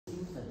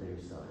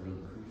an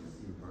increase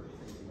in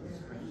birthdays in the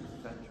spring.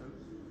 Is that true?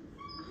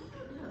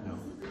 I don't know.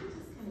 This is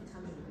just kind of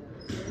coming and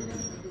goes. We've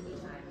been in busy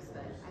times,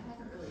 but I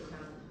haven't really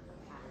found a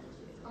pattern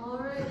to it. All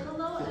right,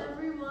 hello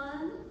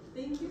everyone.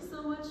 Thank you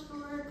so much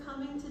for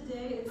coming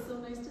today. It's so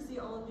nice to see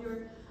all of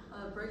your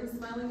bright and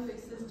smiling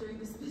faces during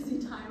this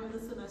busy time of the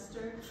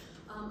semester.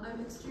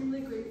 I'm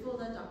extremely grateful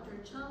that Dr.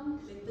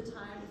 Cheung made the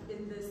time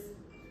in this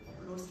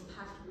most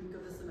packed week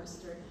of the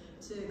semester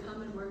to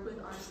come and work with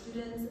our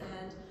students.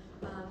 And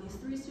these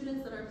three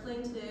students that are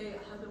playing today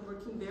have been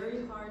working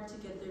very hard to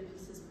get their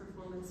pieces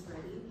performance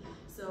ready.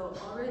 So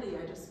already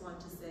I just want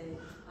to say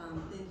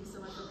thank you so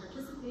much for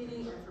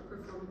participating and for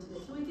performing today.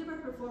 Can we give our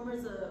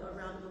performers a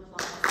round of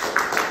applause?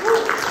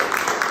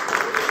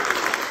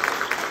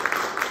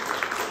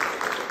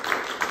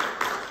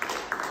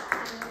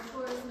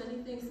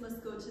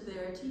 To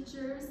their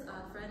teachers,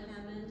 Fred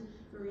Hammond,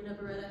 Marina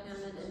Beretta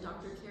Hammond, and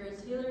Dr. Kara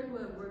Taylor, who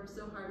have worked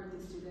so hard with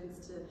these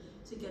students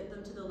to get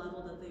them to the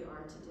level that they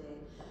are today.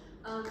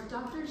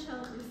 Dr.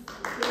 Cheung, when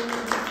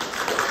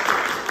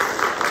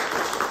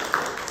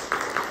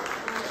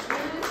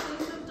I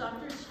think of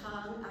Dr.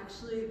 Cheung,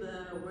 actually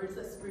the words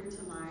that spring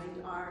to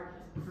mind are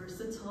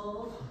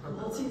versatile,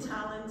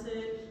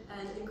 multi-talented,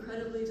 and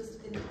incredibly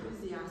just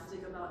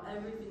enthusiastic about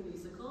everything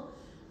musical.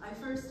 I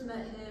first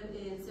met him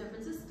in San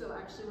Francisco,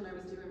 actually, when I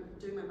was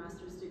doing my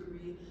master's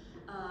degree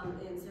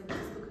in San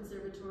Francisco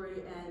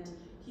Conservatory, and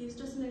he's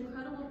just an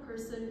incredible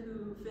person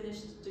who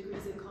finished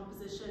degrees in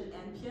composition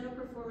and piano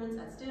performance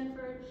at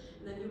Stanford,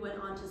 and then he went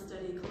on to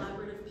study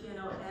collaborative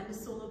piano and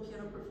solo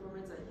piano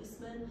performance at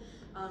Eastman.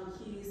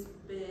 He's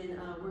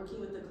been working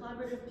with the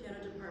collaborative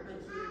piano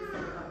department here for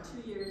about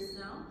 2 years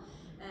now.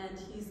 And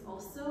he's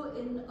also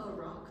in a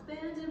rock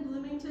band in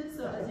Bloomington,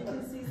 so as you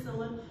can see,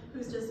 someone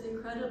who's just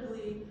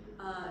incredibly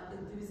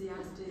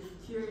enthusiastic,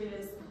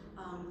 curious,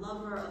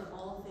 lover of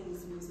all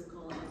things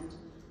musical, and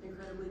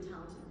incredibly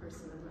talented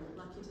person. And we're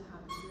lucky to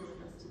have him here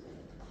with us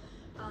today.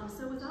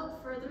 So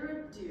without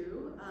further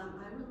ado,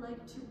 I would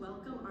like to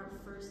welcome our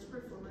first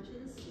performer to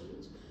the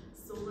stage,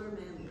 Solar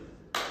Manley.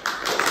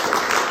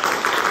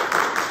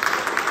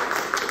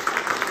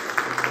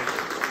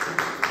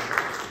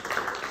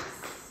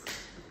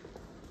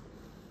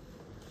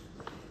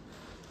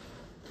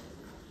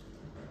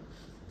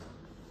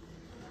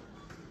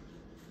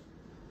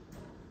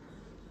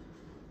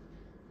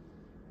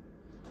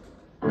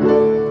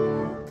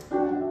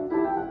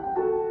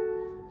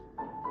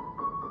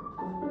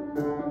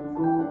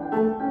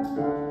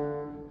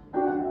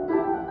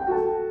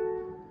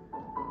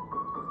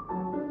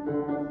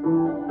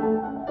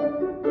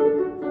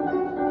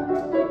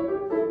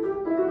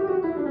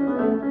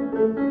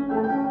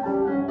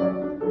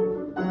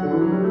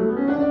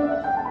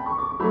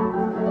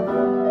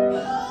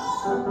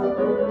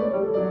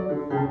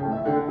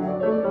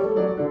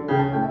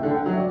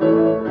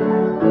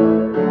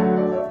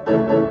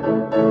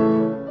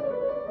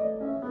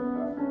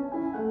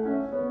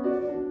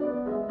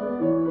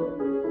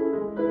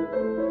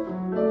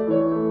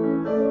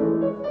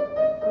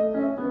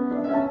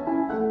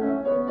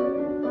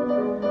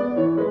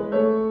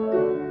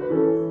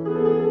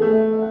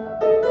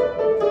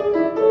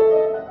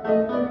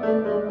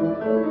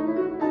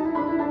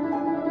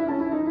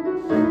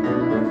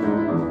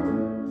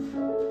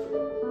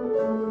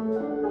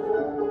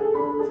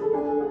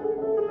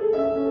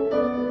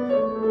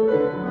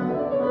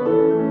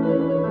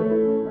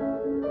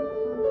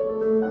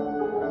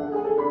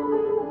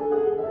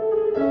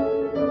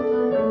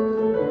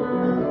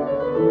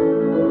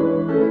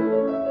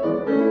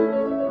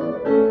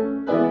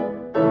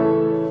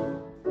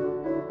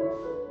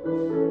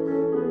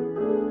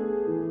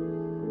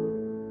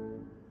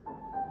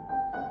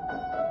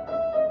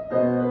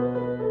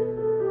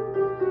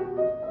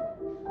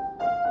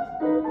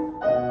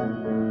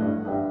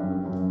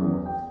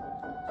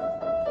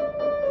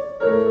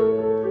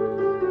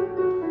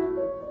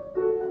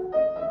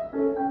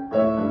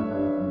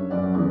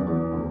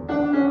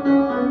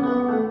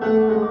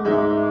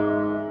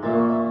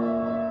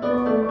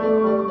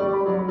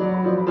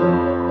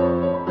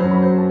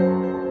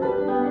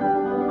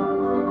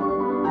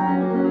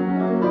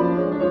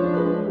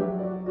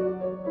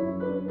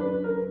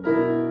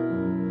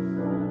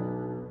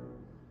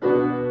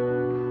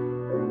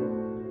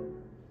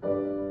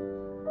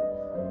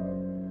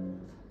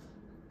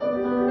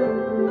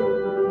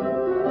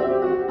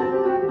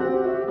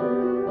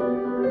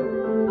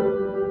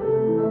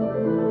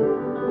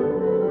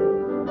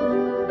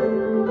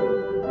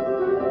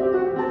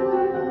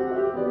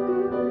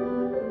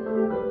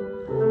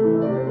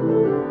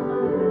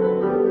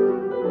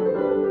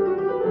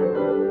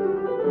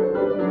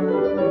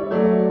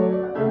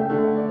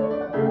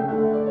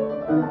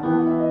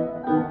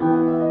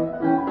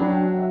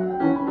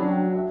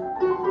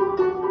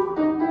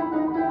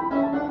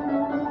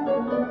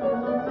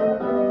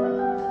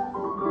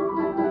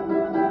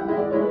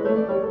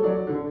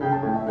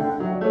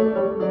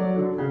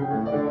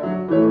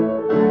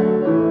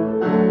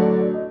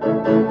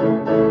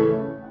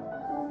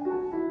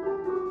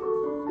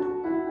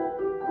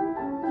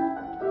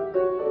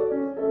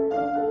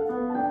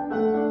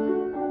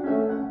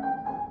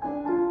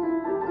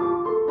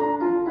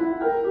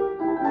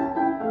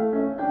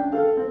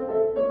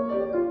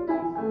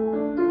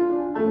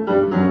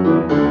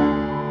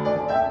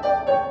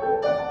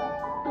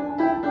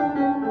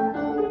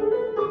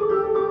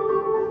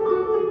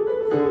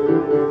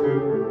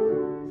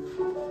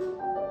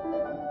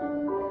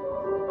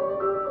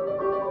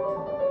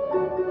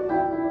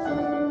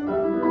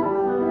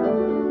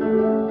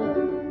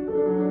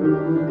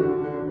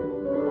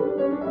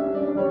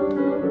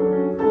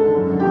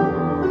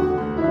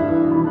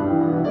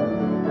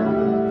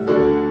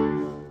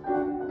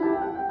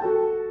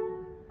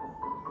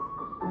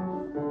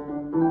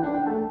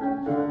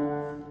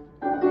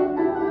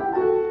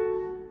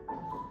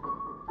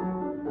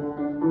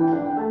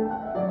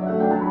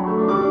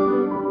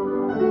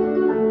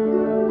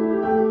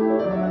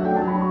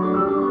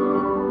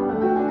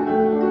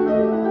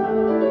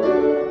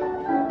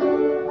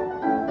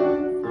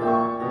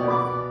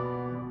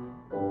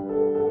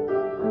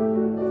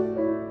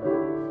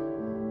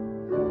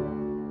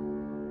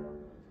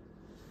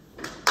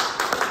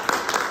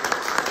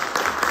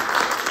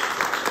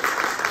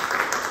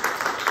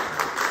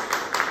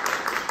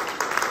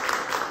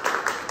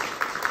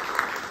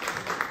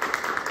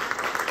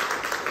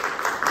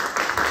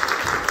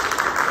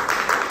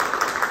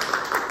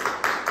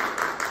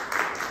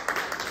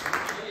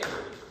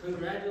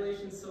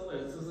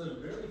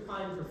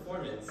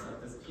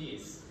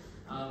 piece.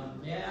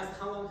 May I ask,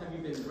 how long have you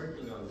been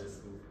working on this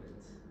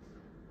movement?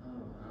 A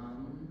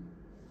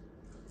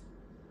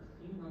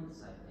few months,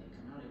 I think.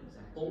 I'm not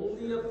exactly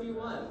Only sure. a few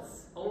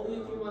months.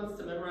 Only a few months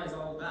to memorize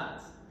all of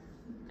that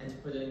and to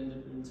put it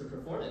into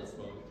performance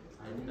mode.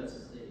 I think that's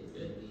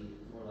maybe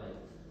more like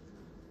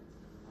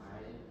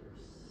 5 or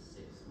 6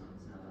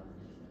 months now that I'm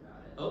thinking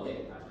about it. Okay.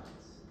 5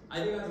 months. I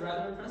think that's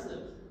rather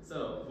impressive.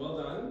 So, well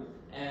done.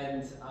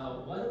 And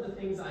one of the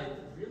things I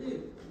really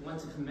want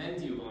to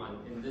commend you on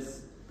in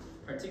this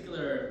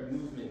particular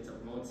movement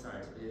of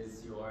Mozart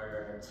is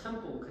your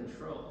tempo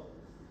control.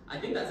 I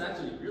think that's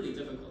actually really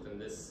difficult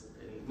in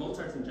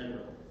Mozart in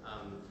general,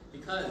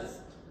 because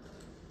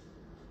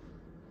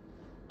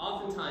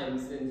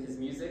oftentimes in his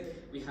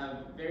music we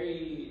have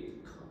very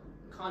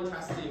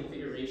contrasting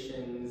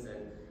figurations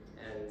and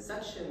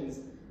sections,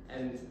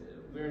 and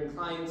we're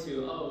inclined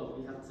to, oh,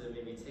 we have to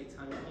maybe take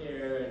time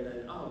here, and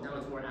then, oh, now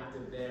it's more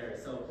active there.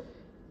 So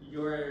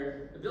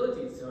your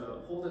ability to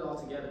hold it all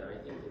together, I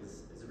think,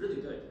 is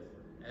really good.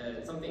 And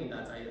it's something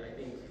that I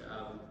think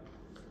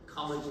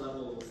college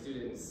level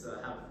students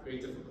have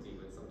great difficulty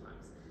with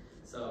sometimes.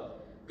 So,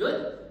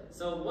 good.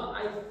 So what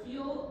I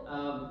feel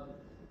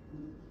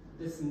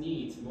this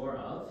needs more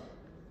of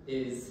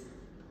is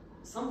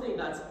something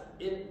that's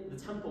in the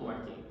tempo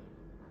marking.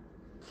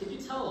 Could you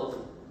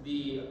tell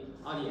the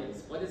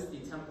audience what is the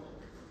tempo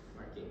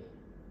marking?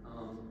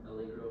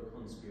 Allegro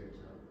con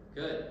spirito.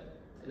 Good.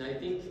 And I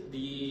think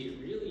the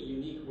really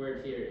unique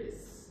word here is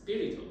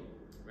spirito,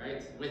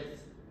 right?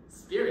 With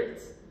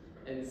spirit.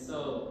 And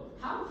so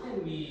how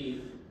can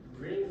we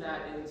bring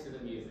that into the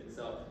music?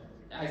 So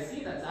I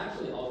see that's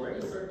actually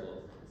already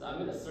circled. So I'm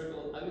going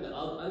to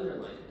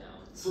underline it now.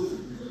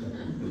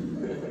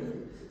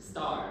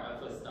 Star, I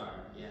put star,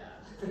 yeah.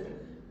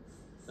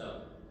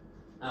 So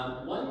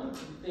one of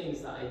the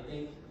things that I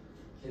think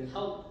can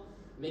help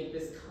make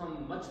this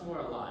come much more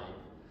alive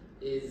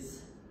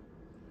is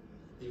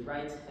the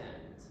right hand.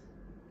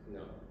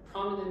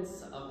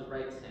 Prominence of the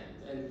right hand.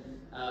 And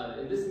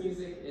in this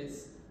music,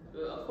 it's,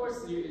 of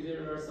course,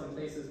 there are some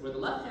places where the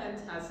left hand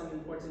has some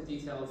important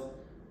details,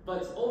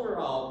 but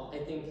overall, I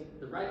think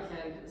the right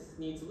hand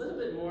needs a little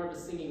bit more of a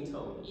singing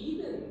tone,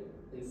 even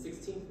in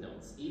 16th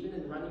notes, even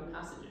in running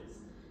passages.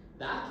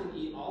 That can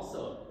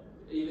also,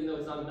 even though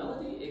it's not a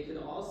melody, it could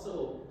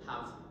also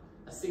have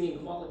a singing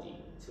quality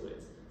to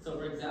it. So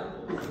for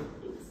example,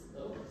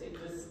 take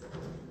this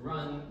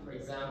run, for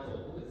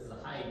example. This is a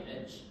high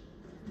edge.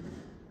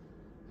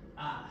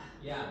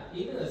 Yeah,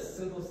 even a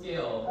simple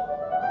scale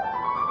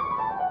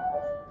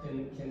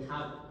can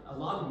have a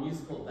lot of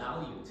musical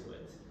value to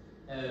it,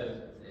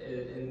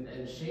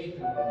 and shape.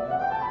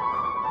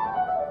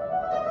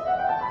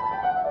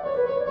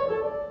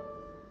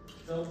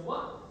 So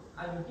what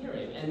I'm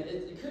hearing, and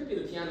it could be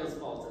the piano's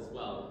fault as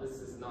well.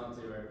 This is not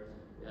your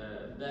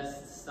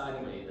best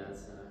Steinway that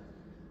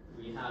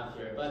we have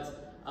here,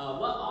 but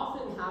what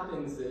often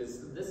happens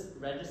is this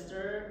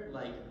register,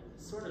 like,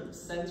 sort of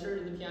centered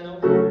in the piano.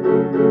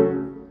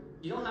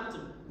 You don't have to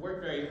work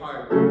very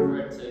hard for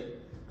it to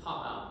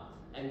pop out.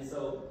 And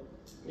so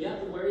you have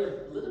to worry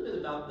a little bit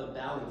about the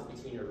balance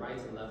between your right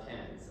and left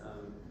hands.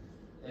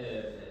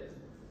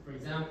 For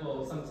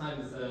example,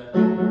 sometimes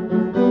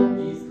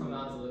these come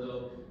out a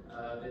little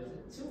bit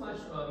too much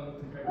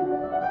compared to...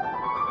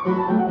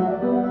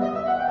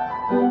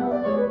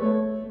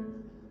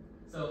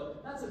 So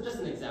that's just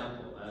an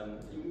example.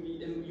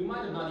 You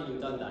might have not even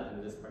done that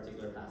in this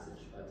particular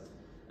passage, but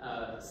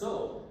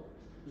so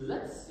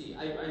let's see.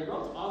 I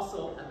wrote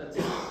also at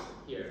the top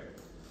here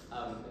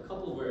a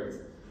couple words.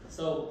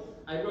 So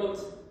I wrote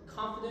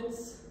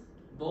confidence,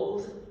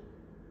 bold,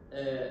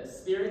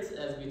 spirit,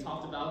 as we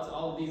talked about.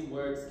 All of these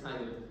words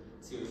kind of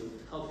to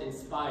help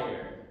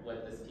inspire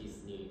what this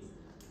piece needs.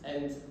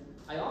 And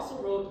I also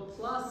wrote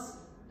plus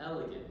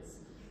elegance.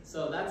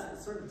 So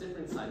that's sort of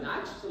different side. Now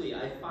actually,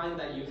 I find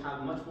that you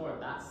have much more of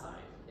that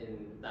side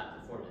in that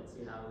performance.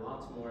 You have a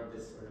lot more of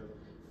this sort of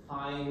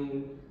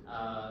fine,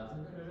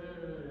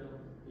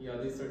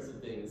 these sorts of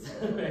things,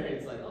 where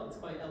it's like, oh, it's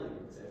quite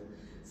elegant. And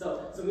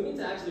so we need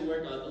to actually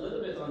work on a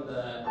little bit on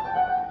the,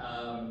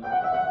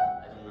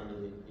 I don't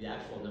remember the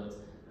actual notes,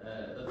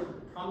 the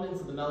prominence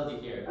of the melody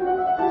here.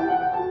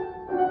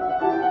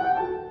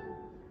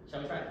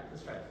 Shall we try it?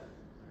 Let's try it.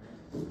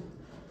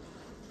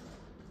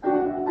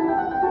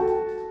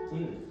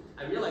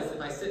 I realized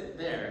if I sit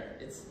there,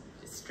 it's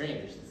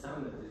strange. The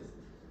sound is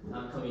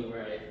not coming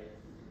where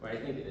I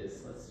think it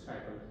is. Let's try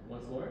it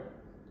once more.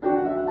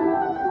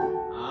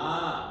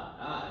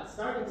 It's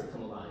starting to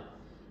come alive.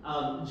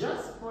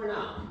 Just for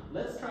now,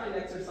 let's try an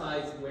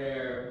exercise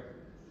where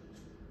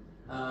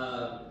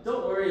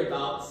don't worry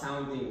about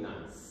sounding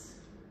nice.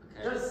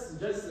 Okay.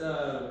 Just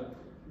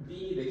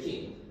be the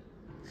king.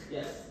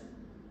 Yes.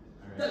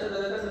 It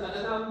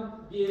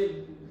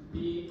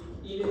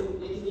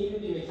can even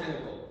be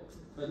mechanical.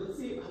 But let's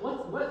see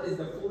what is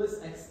the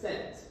fullest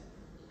extent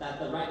that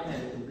the right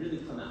hand can really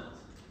come out.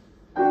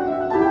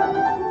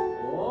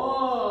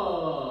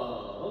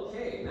 Whoa!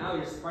 Okay, now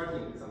you're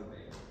sparking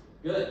something.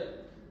 Good.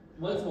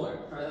 Once more.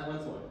 Try that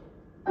once more.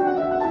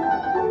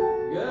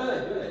 Good.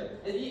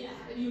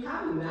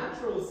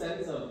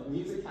 sense of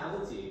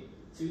musicality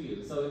to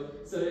you. So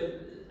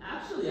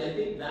actually, I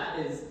think that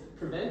is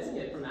preventing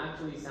it from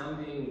actually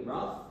sounding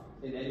rough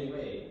in any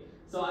way.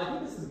 So I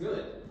think this is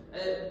good.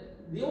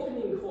 The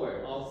opening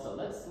chord also.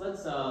 Let's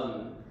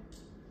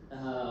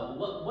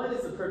what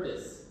is the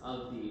purpose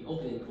of the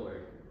opening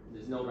chord?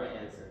 There's no right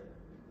answer.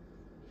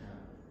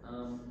 Yeah.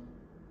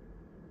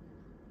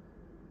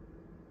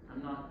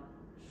 I'm not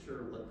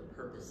sure what the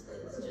purpose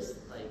is. Just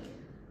like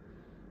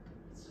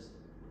it's just.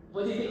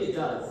 What do you think it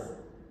does?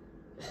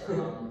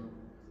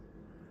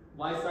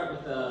 Why start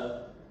with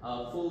a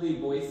fully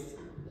voiced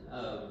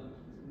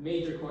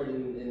major chord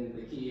in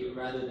the key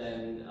rather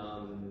than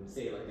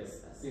say like a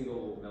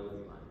single melody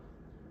line?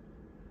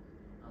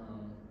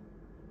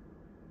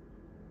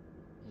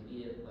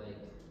 Maybe it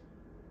like,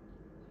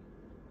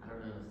 I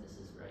don't know if this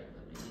is right,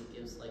 but maybe it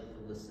gives like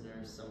the listener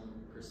some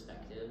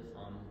perspective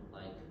on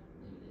like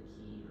maybe the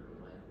key or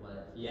like what.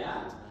 Yeah.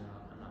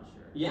 I'm not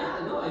sure.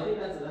 Yeah, no, I think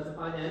that's a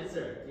fine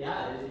answer.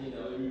 Yeah, you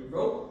know, you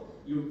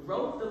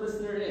wrote the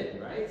listener in,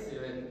 right? So,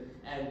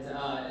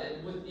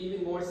 and with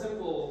even more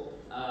simple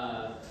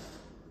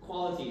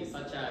qualities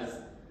such as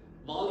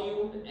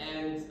volume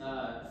and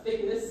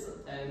thickness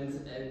and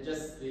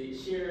just the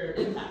sheer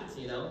impact,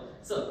 you know.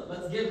 So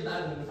let's give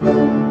that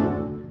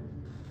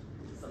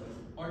some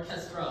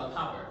orchestra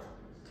power.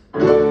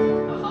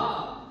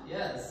 Aha,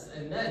 yes,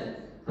 and then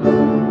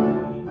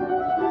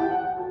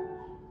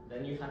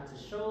you have to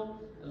show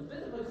a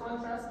bit of a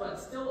contrast, but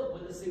still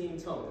with a singing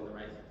tone in the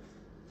right hand.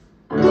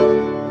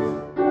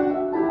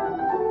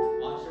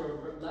 Watch your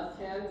left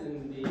hand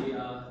in the.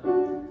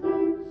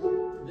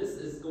 This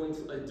is going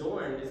to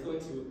adorn. It's going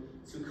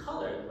to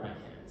color the right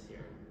hand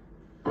here.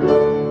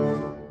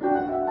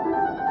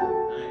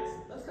 Nice.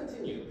 Let's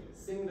continue.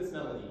 Sing this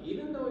melody,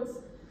 even though it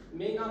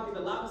may not be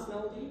the loudest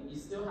melody. You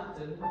still have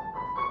to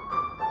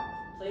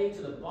play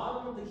to the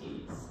bottom of the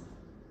keys.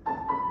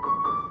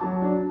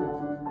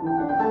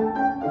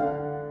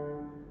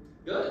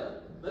 Good.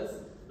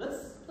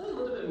 Let's play a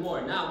little bit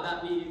more now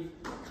that we've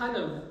kind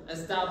of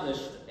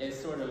established a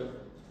sort of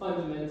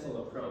fundamental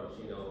approach.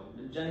 You know,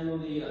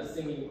 generally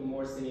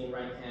more singing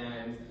right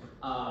hand,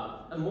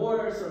 a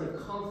more sort of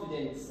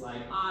confident,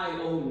 like I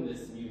own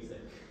this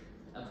music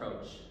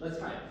approach. Let's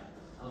try it.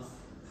 I'll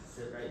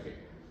sit right here.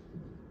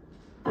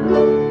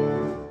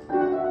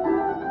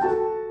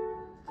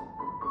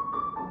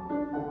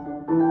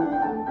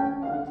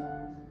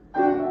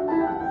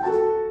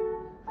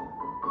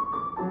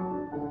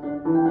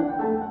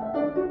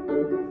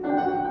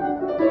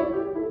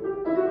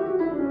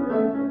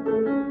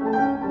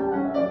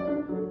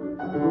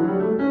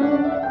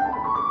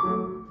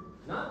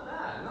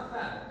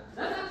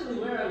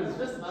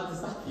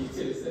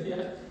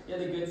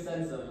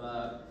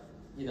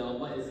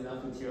 What is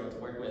enough material to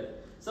work with.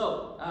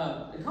 So,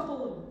 a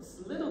couple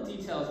of little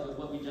details with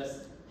what we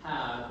just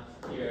have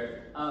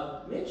here.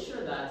 Make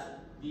sure that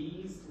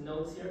these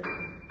notes here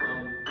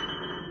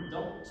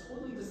don't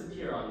totally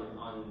disappear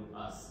on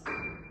us.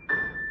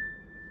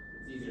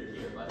 It's easier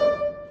here, but just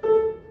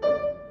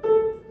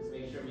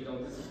make sure we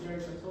don't disappear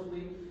so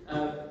totally.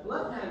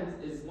 Left hand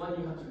is one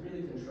you have to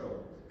really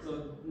control. So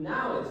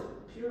now it's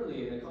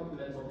purely an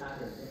accompanimental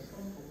pattern.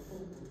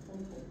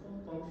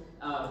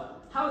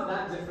 How is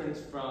that different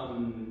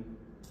from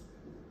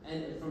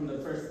the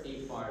first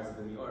 8 bars of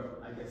the music, or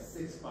I guess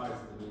 6 bars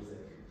of the music?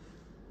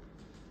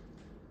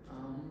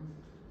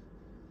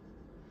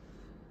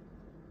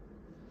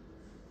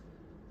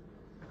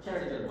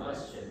 Very good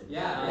question.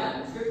 Yeah,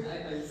 it's good.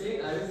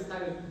 I was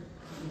kind of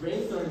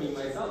brainstorming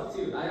myself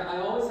too. I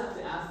always have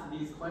to ask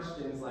these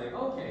questions like,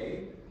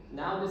 okay,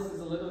 now this is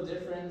a little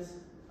different.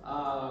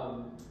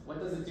 What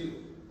does it do?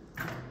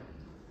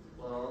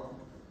 Well,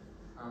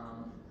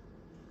 I'm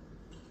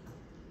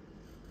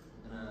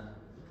gonna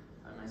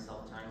buy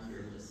myself time here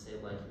and just say,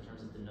 like, in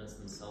terms of the notes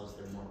themselves,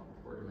 they're more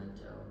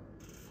portamento.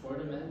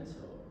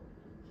 Portamento.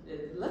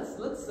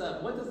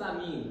 What does that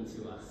mean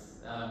to us?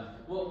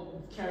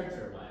 Well,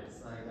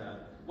 character-wise, like,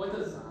 what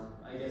does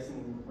I guess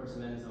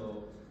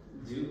portamento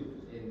do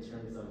in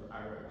terms of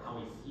how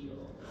we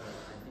feel? I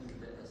think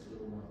of it as a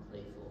little more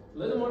playful. A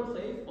little more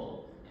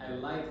playful. I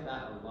like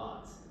that a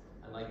lot.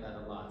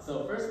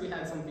 So first we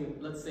had something,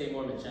 let's say,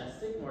 more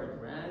majestic, more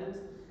grand,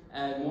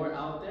 and more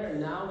out there.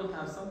 Now we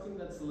have something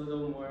that's a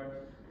little more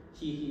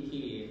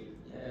hee.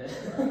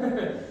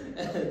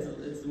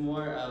 It's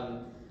more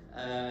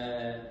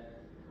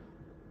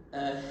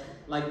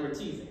like we're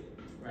teasing,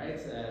 right?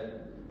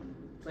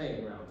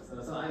 Playing around.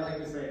 So I like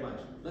this very much.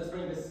 Let's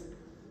bring this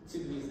to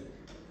the music.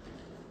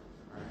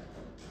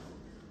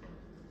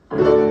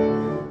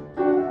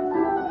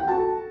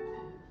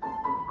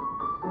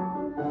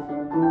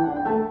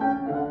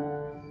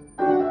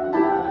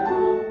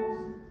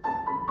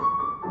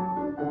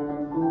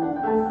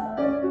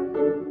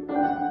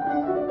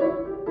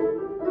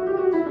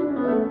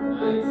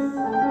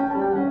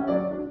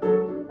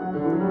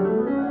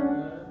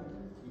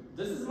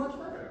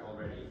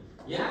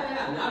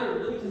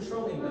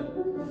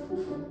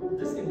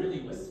 This can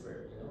really whisper,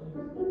 you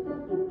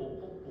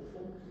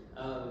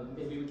know.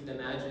 Maybe we can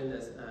imagine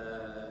this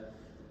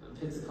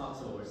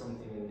pizzicato or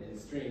something in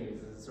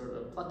strings, a sort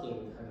of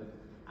plucking kind of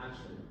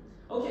action.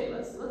 Okay,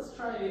 let's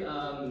try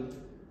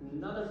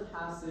another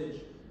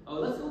passage. Oh,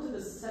 let's go to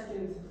the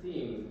second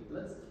theme.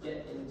 Let's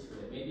get into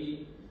it.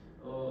 Maybe,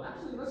 oh,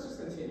 actually, let's just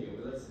continue.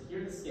 Let's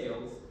hear the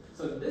scales.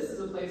 So this is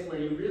a place where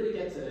you really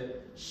get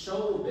to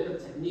show a bit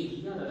of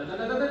technique. Good.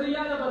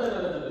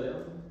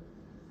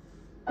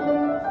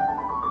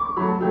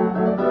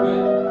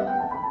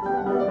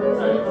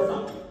 Sorry,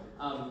 stop.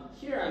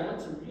 Here I want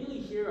to really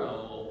hear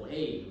a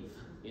wave,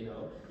 you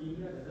know.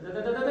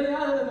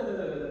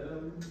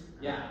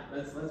 Yeah,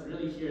 let's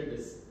really hear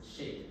this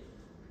shape.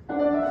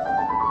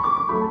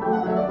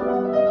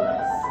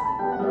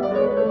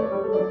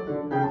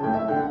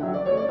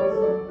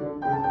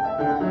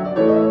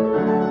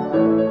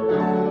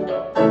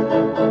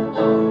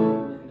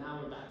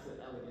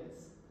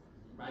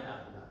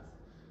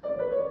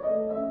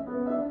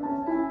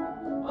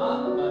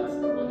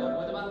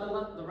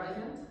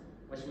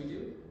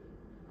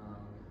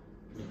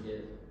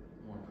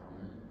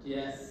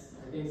 Yes,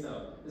 I think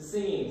so. The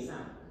singing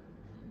sound.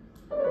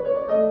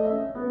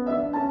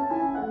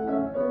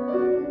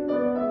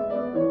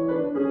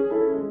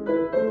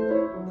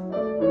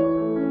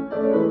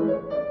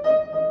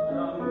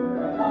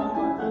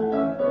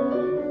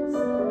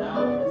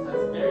 Now it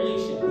has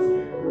variations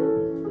here.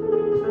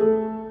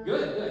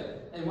 Good, good.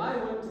 And why I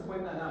wanted to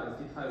point that out is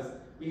because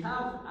we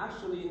have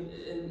actually,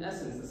 in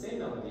essence, the same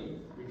melody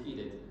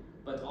repeated,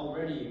 but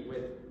already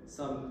with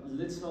some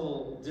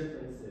little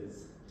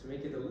differences to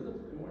make it a little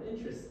bit more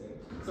interesting.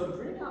 So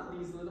bring out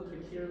these little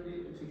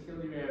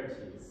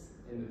peculiarities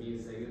in the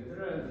music. If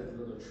there are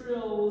little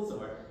trills,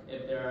 or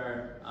if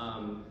there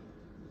are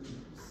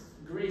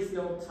grace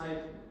note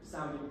type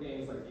sounding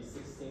things like these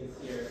 16ths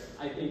here,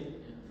 I think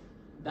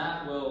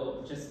that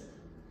will just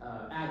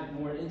add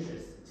more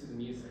interest to the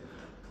music.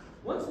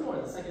 Once more,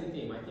 the second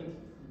theme, I think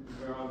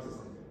we're on to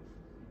something.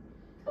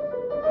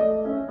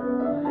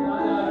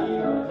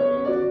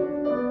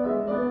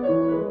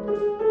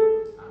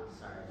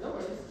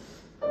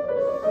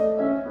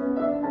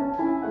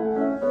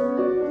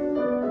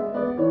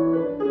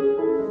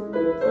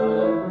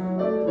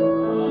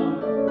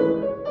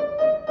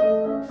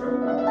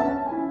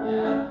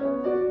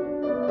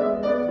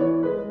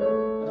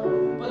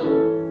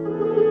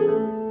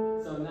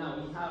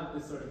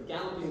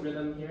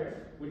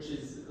 Which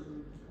is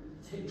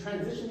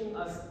transitioning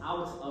us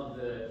out of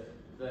the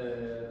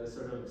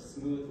sort of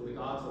smooth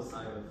legato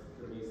side of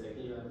the music.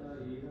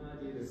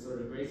 This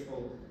sort of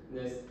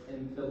gracefulness.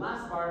 And the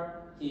last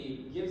part,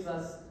 he gives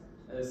us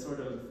a sort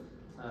of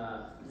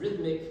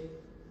rhythmic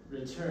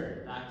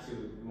return back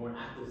to more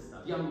active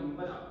stuff.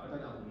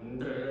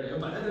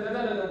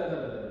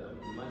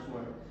 Much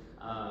more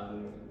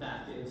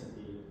back into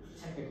the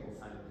technical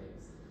side of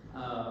things.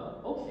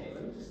 Okay,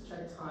 let me just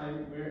check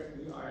time.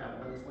 We are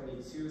at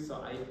 1:22, so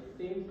I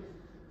think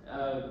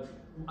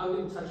I'm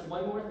going to touch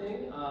one more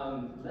thing.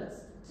 Let's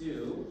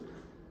do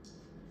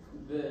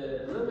a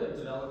little bit of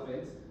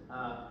development.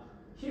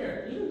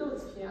 Here, even though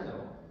it's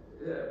piano,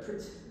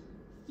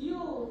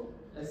 feel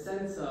a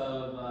sense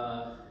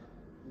of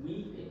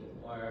weeping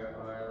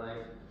or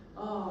like,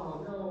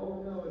 oh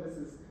no, this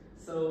is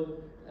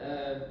so,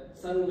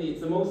 suddenly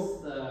it's the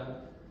most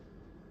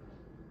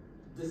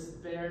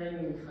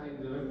despairing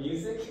kind of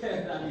music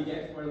that we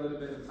get for a little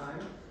bit of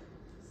time.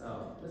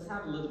 So let's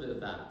have a little bit of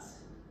that.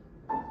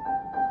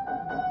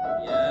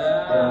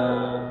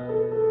 Yeah.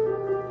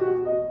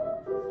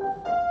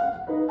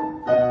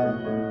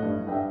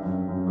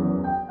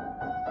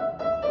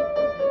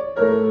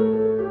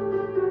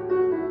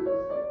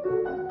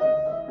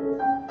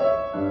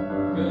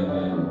 Good.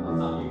 I'll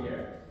stop you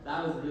here. That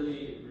was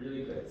really,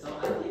 really good. So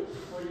I think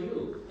for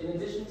you, in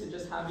addition to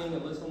just having a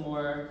little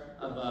more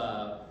of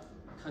a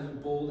kind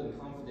of bold and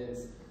confident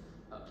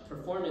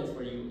performance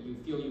where you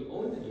feel you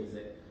own the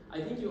music,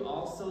 I think you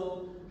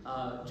also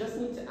just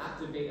need to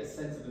activate a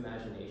sense of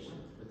imagination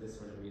with this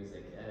sort of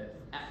music.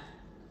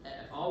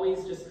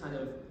 Always just kind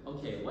of,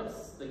 okay,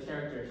 what's the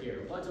character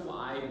here? What do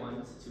I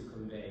want to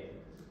convey?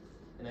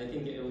 And I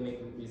think it will make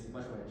the music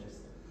much more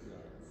interesting.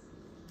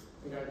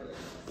 Congratulations.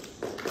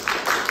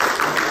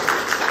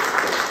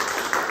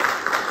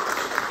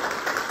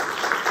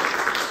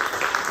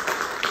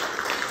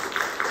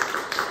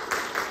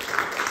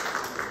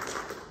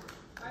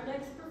 Our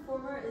next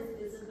performer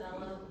is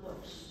Isabelle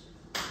Busch.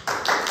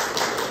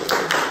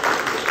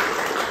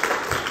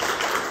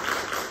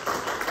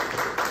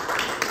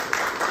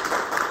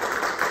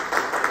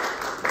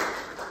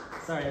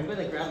 Sorry, I'm going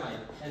to grab my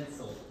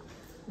pencil.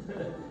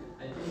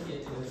 I think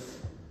it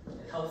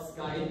helps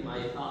guide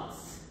my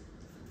thoughts.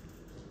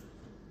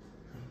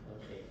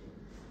 Okay.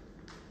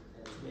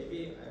 And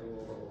maybe I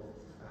will...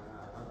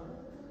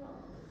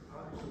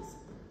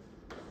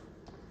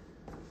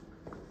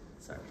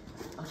 sorry.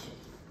 Okay.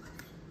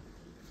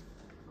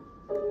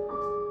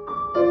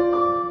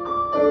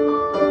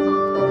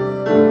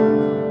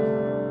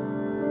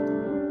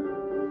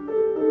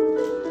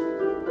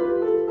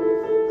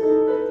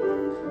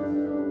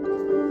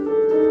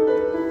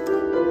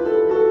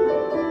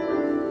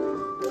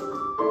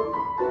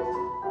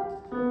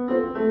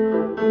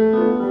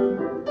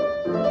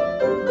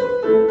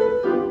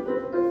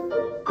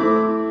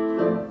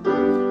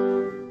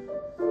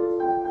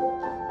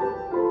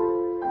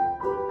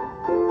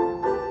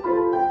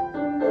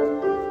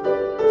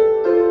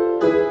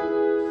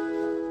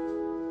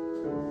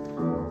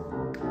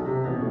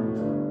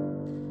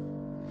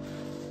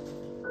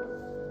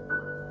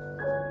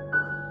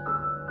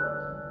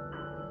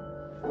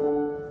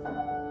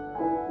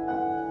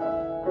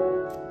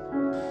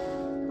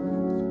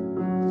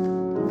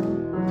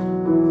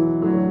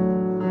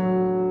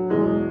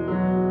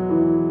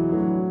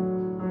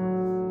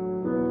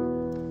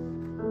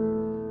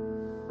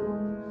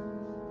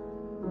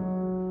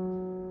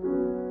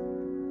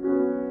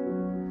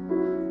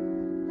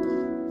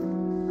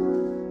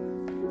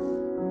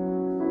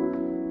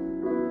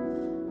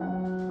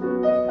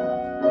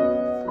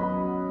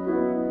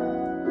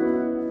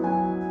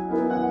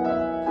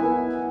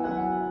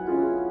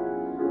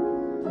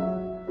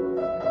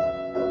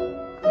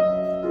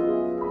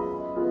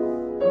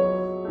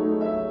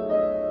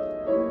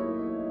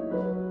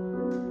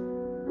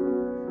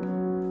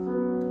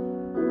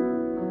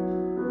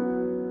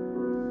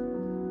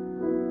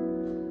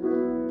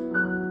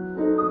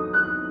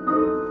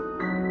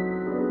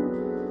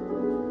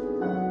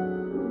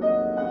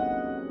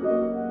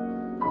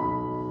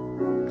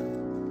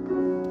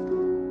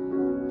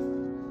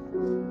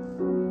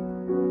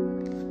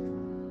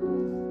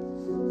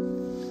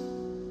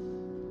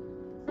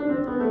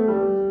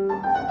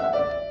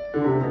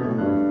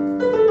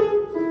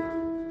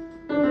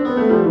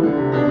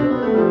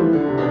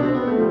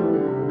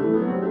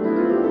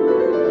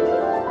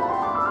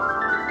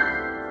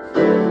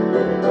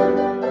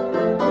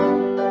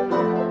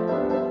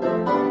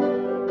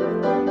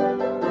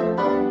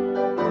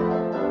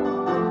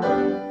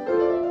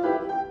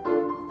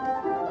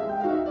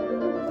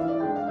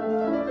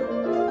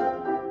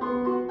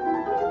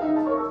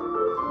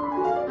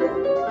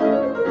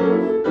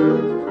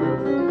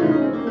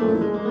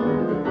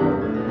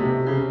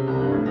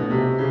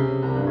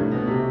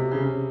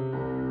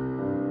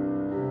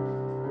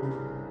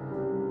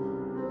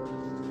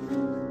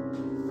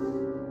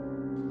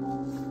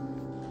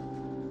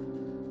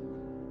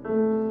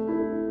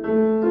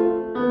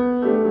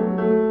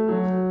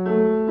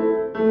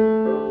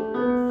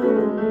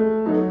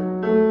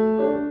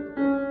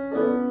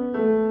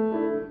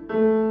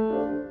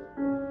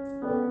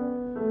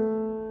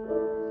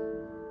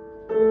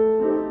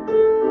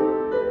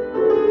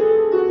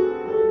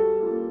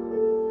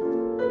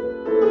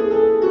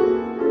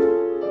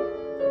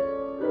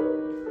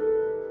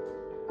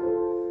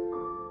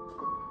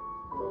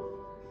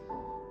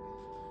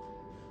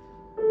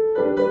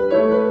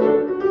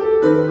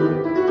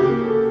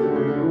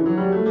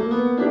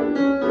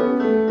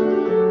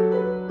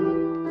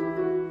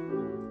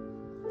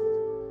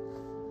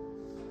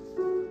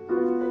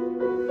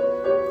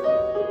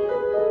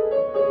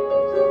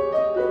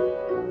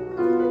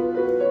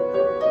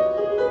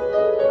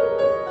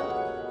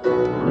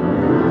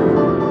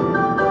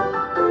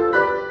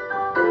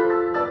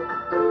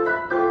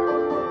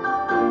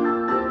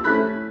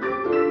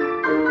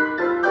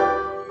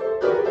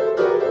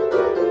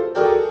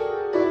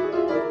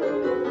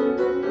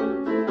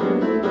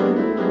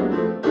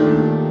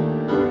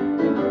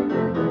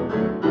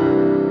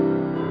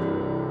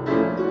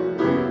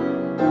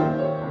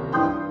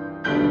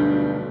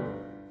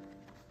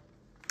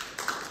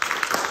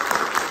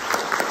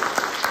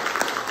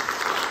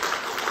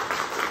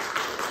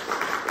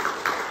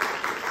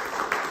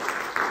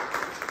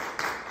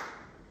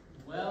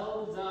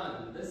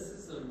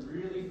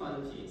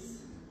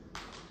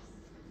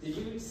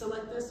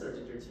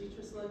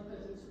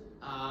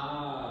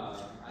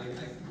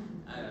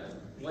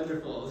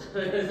 wonderful to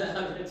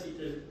have your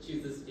teacher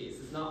choose this piece.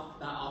 It's not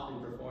that often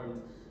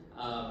performed.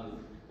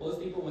 Most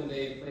people, when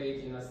they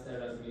play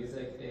Ginastera's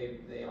music,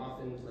 they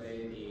often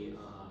play the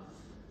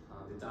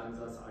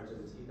danzas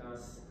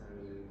argentinas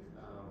and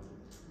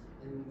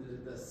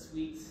the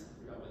suite.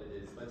 I forgot what it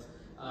is, but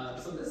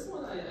so this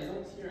one I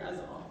don't hear as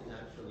often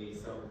actually.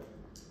 So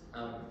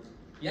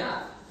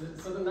yeah.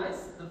 So the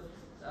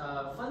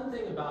fun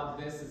thing about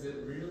this is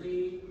it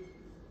really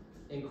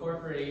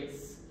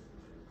incorporates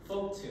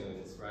folk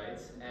tunes, right?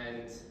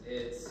 And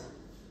it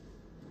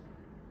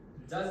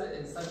does it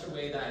in such a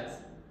way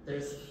that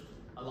there's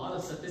a lot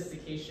of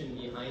sophistication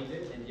behind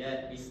it, and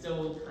yet we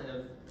still kind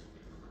of,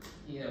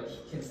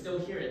 can still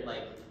hear it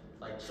like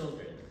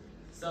children.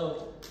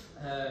 So,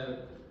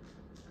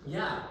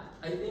 yeah,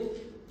 I think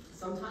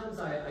sometimes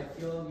I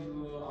feel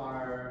you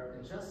are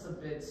just a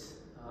bit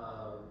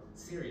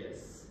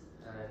serious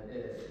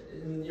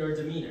in your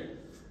demeanor.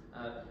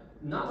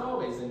 Not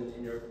always in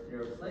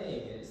your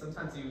playing.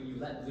 Sometimes you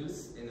let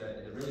loose in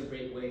a really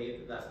great way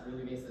that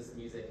really makes this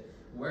music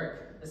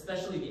work,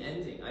 especially the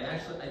ending. I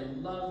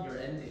love your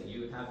ending.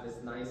 You have this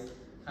nice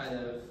kind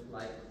of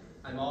like,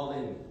 I'm all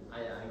in.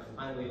 I'm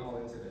finally all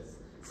into this.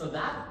 So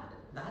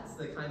that's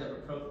the kind of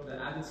approach, the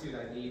attitude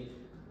I need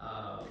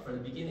for the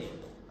beginning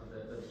of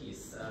the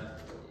piece.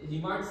 He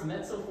marks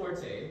mezzo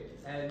forte,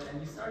 and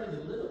you started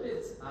a little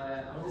bit,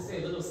 I want to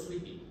say a little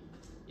sleepy.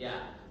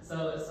 Yeah. So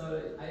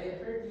I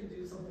heard you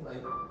do something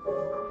like,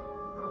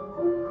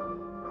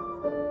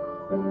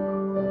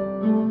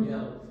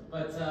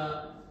 but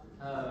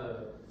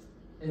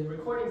in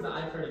recordings that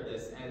I've heard of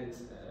this, and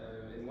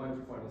in one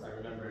performance I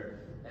remember,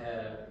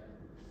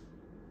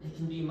 it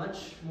can be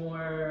much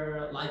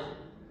more lively.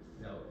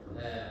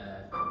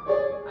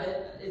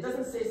 It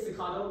doesn't say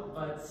staccato,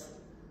 but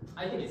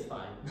I think it's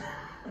fine.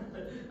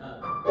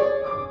 I'm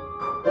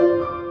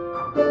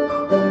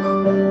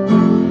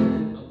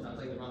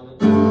playing the Rondo.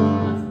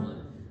 That's the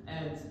one.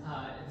 And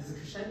there's a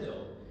crescendo.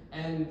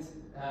 And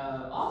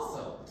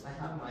also, I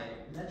have my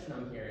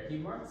metronome here. He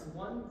marks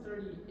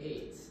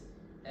 138,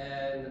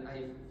 and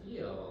I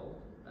feel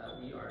that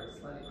we are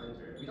slightly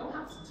under. We don't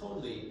have to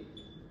totally.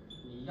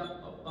 We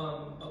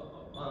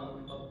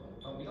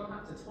don't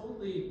have to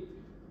totally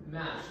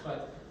match,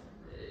 but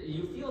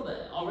you feel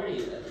that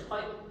already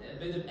quite a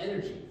bit of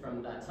energy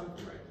from that tempo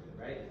ranking,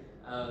 right?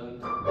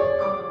 And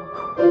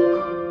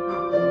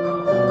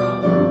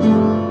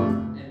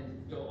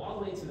go all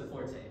the way to the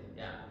forte.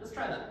 Yeah, let's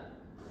try that.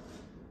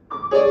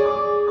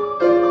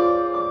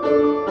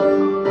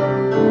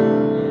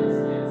 Yes.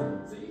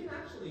 So you can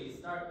actually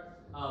start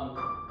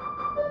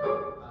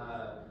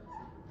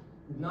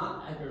not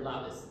at your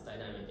loudest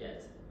dynamic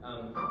yet.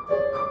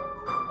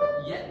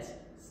 Yet,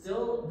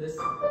 still this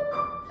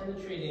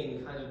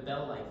penetrating kind of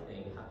bell-like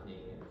thing happening.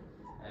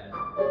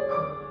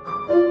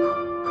 Sorry,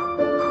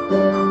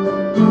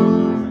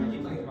 I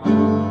keep playing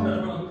the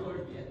wrong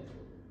chord again.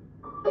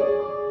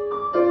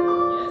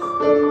 Yes.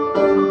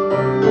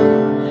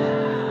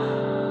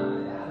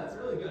 Yeah, that's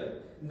really good.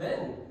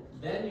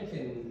 Then you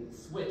can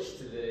switch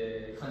to the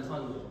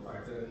cantando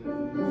part.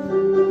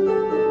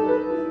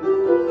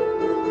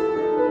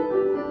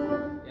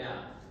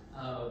 Yeah.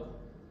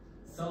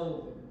 So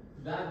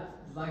that,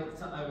 like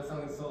I was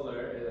telling Solar,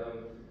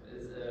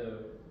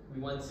 we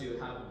want to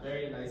have a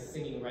very nice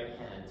singing right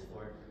hand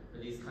for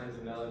these kinds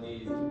of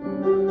melodies. And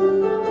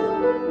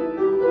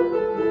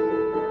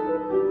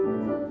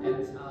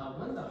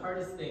one of the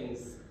hardest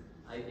things,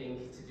 I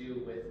think, to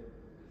do with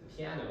the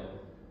piano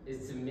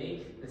is to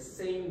make the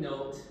same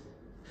note,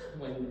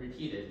 when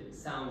repeated,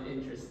 sound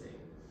interesting.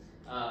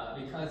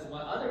 Because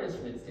what other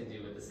instruments can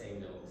do with the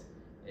same note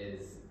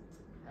is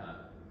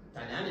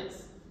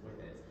dynamics with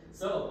it.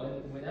 So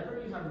whenever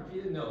you have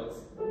repeated notes,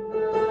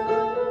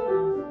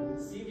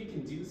 see if you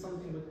can do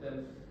something with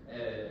them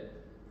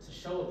to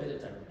show a bit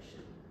of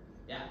direction.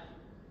 Yeah.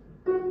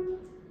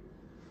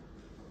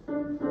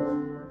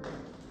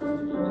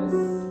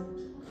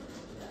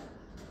 Yeah.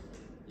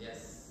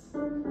 Yes.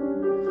 Nice.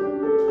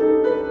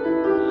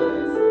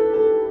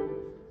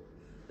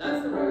 That's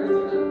the right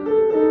idea.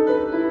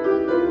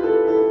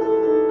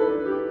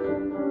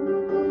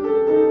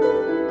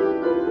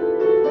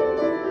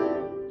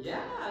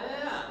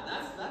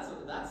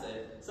 That's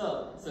it.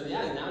 So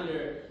yeah, now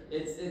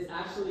it's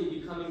actually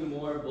becoming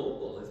more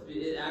vocal.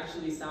 It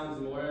actually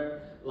sounds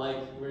more like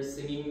we're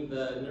singing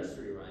the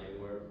nursery rhyme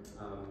or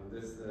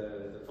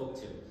the folk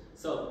tune.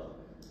 So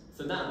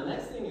now the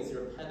next thing is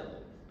your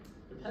pedaling.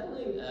 Your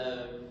pedaling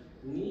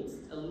needs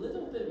a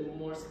little bit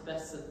more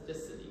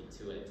specificity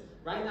to it.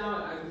 Right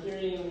now I'm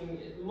hearing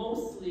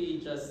mostly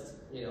just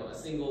a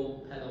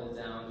single pedal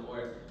down,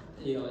 or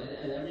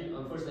and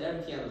unfortunately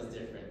every piano is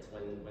different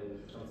when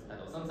it comes to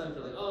pedals. Sometimes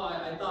you're like, oh,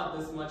 I thought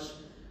this much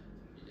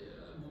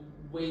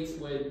weight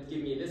would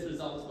give me this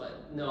result,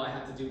 but no, I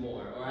have to do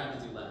more, or I have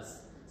to do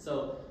less.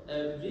 So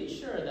be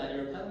sure that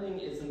your pedaling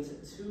isn't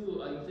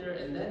too unclear,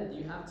 and then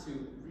you have to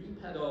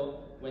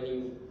re-pedal when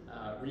you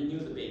renew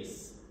the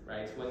bass,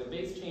 right? When the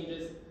bass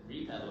changes,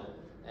 re-pedal,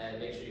 and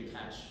make sure you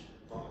catch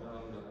bottom,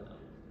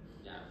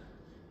 yeah.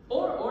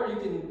 Or you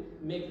can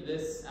make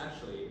this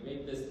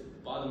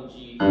bottom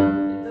G.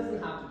 It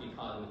doesn't have to be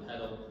caught in the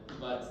pedal,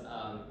 but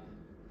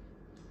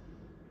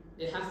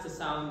it has to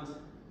sound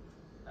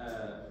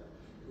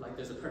like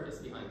there's a purpose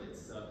behind it.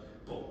 So,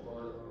 boom, boom,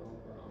 boom,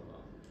 boom,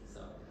 boom.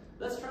 So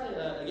let's try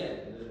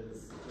again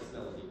this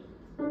melody.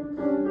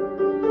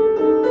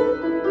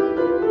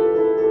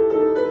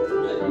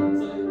 Good.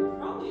 So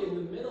probably in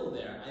the middle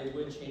there, I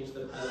would change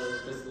the pedal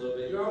just a little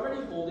bit. You're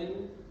already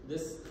holding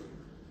this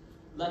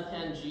left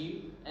hand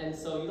G, and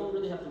so you don't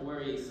really have to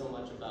worry so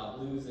much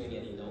about losing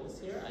any notes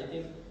here. I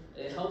think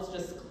it helps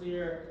just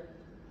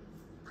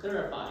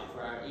clarify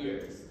for our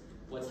ears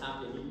what's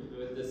happening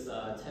with this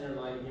tenor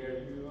line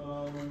here.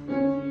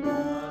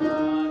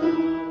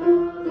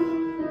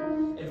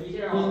 If we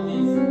hear all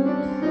these,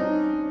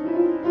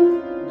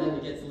 then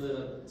it gets a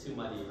little too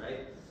muddy,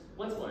 right?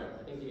 Once more,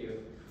 I think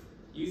you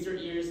use your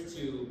ears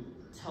to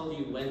tell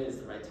you when is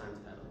the right time to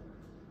pedal.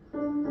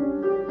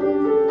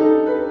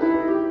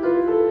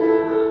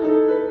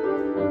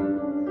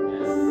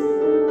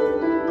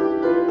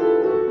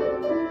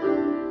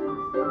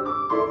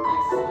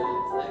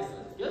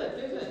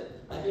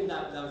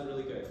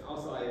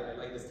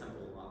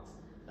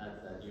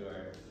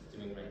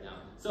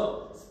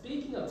 So,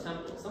 speaking of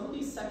tempo, some of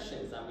these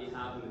sections that we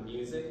have in the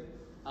music,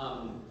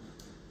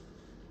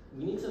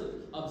 we need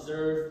to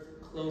observe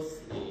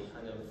closely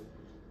kind of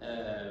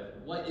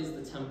what is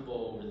the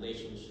tempo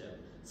relationship.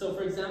 So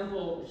for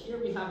example, here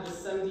we have the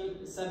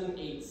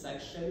 7/8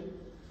 section,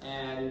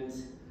 and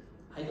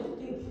I don't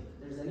think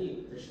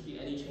there should be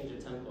any change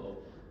of tempo.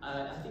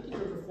 I think in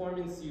your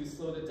performance you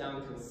slowed it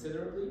down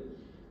considerably.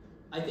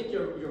 I think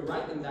you're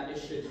right in that it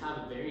should have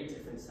a very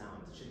different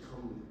sound. It should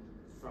come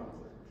from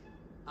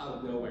out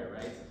of nowhere,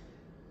 right?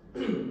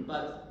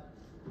 but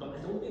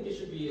I don't think it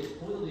should be a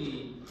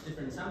totally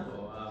different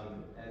tempo.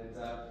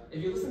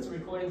 If you listen to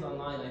recordings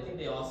online, I think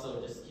they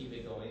also just keep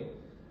it going.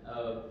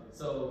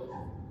 So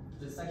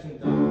the section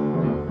sorry,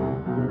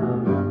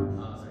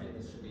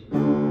 this should be.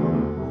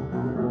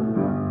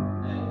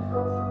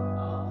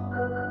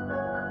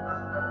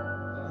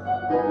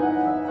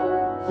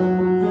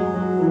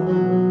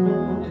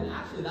 And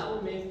actually, that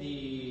would make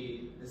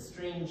the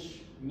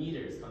strange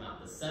meters come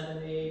out. The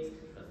 7/8.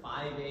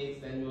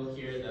 5/8, then we'll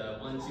hear the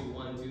 1 2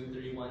 1 2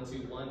 3 1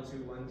 2 1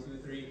 2 1 2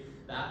 3.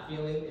 That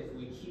feeling if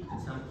we keep the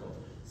tempo.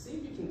 See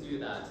if you can do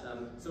that.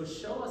 So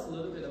show us a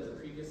little bit of the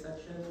previous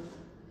section.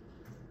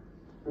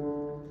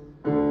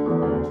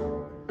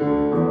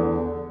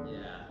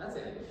 Yeah, that's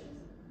it.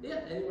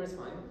 Yeah, anywhere's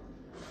fine.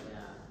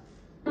 Yeah.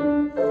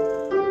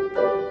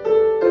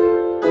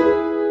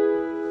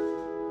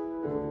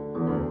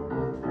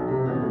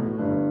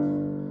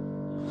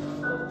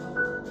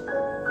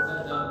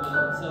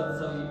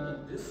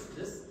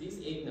 These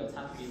 8 notes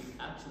have to be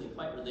actually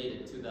quite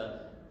related to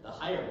the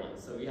higher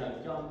ones. So we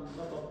have yum,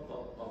 ba ba ba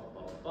ba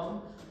ba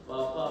bum, ba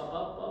ba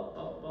ba ba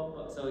ba ba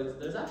ba. So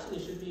there's actually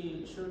should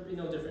be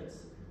no difference.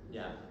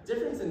 Yeah,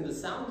 difference in the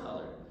sound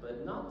color,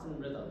 but not in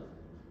rhythm.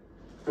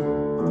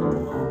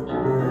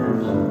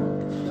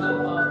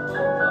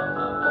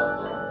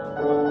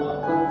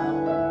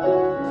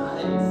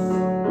 Nice.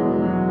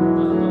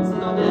 Don't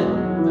slow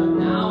down.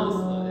 Now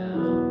slow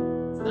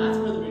down. So that's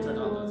where the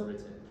ritornello is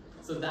written.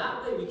 So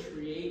that way we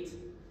create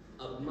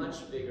a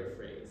much bigger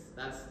phrase.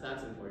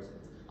 That's important.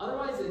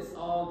 Otherwise, it's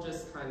all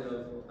just kind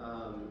of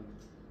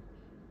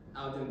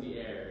out in the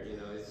air. You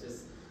know, it's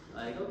just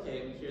like,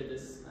 okay, we hear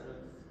this kind of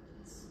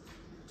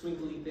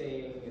twinkly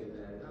thing, and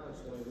then now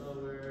it's going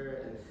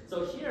lower. And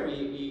so here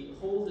we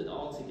hold it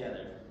all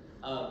together.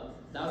 That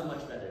was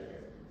much better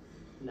here.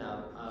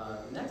 Now,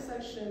 next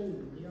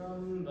section,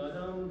 yum ba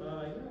dum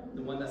ba yum,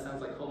 the one that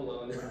sounds like Home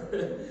Alone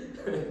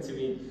to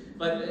me.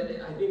 But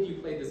I think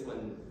you played this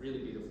one really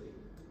beautifully.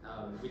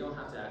 We don't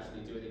have to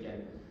actually do it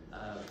again.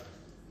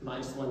 I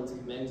just wanted to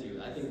commend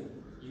you. I think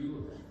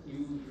you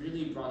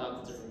really brought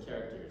out the different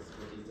characters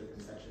with these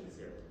different sections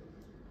here.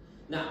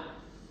 Now,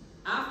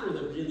 after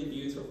the really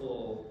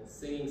beautiful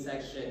singing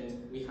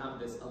section, we have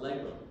this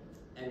allegro.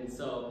 And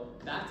so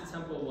back to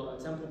tempo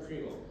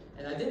primo.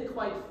 And I didn't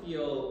quite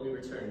feel we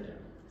returned there.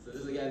 So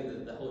this is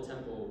again the whole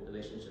tempo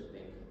relationship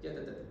thing.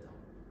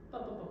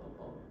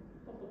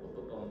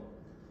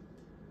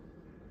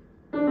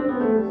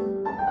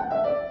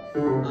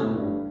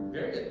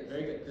 Very good,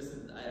 very good. This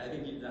is I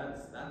think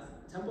that's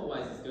tempo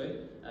wise is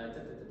good.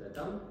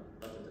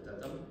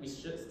 We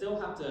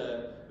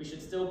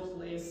should still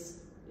place,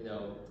 you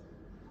know,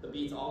 the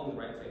beats all in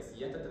the right place.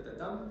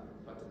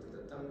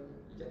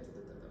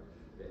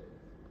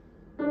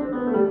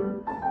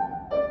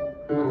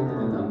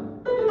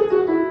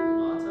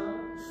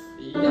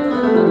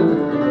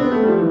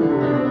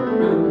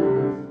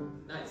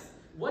 Nice.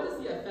 What is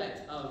the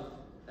effect of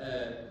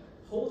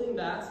holding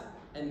that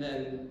and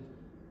then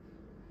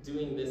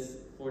doing this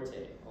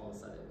forte all of a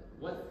sudden?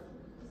 What?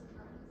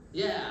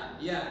 Yeah,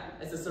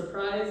 it's a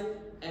surprise,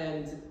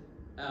 and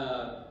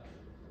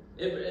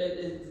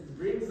it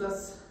brings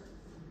us,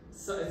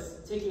 so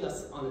it's taking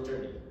us on a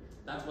journey.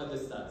 That's what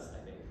this does, I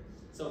think.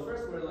 So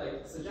first we're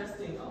like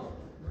suggesting, oh,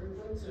 we're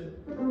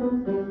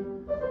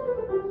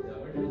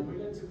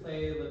going to play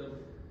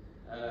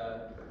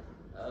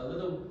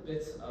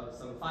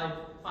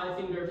five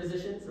finger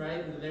positions,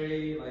 right? The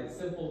very like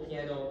simple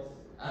piano,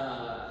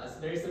 a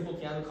very simple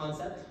piano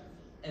concept.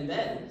 And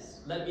then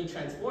let me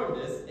transform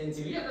this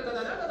into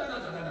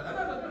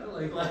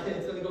like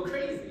it's gonna go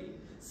crazy.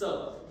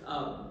 So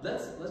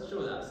let's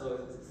show that.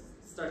 So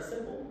start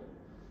simple.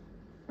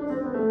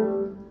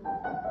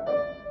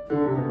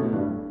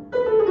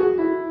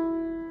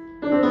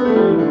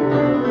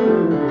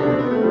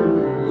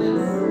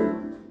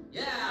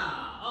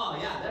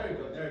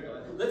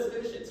 Let's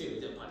finish it too.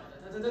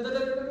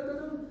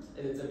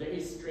 And it's a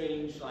very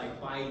strange, like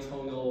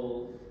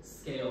bitonal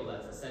scale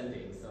that's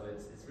ascending, so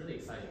it's really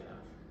exciting now.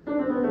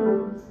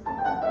 Good,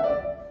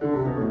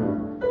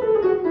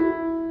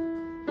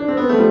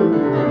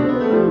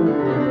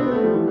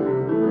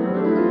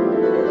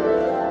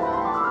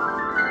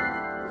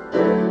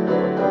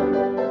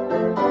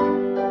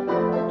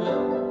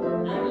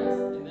 very nice.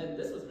 And then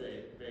this was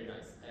very, very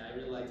nice. I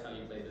really liked how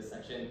you played this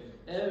section.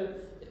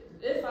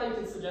 If I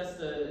could suggest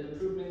an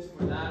improvement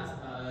for that,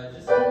 I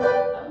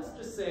would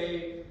just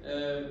say,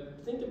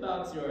 think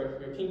about your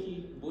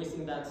pinky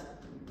voicing that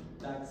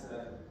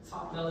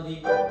top melody,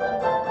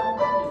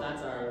 because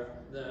that's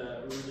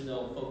the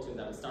original folk tune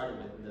that we started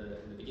with in the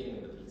beginning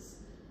of the piece.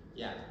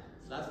 Yeah,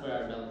 so that's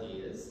where our melody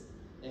is.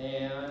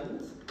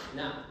 And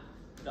now,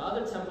 the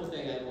other tempo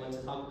thing I wanted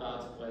to talk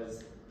about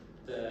was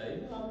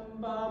the yum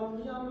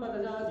bum yum ba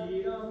da da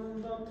dee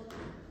yum bum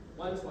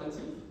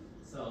 120.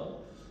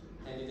 So,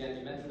 handy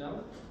dandy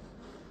metronome.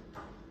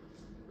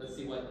 Let's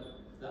see what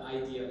the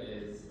idea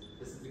is.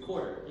 This is the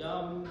quarter.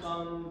 Yum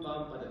bum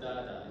bum ba da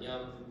da da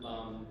yum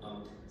bum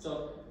bum.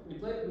 So we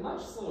play it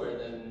much slower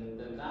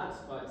than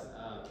that, but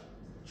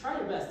try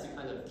your best to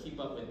kind of keep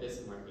up with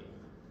this marking.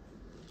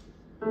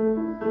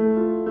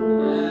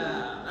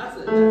 Yeah, that's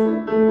it.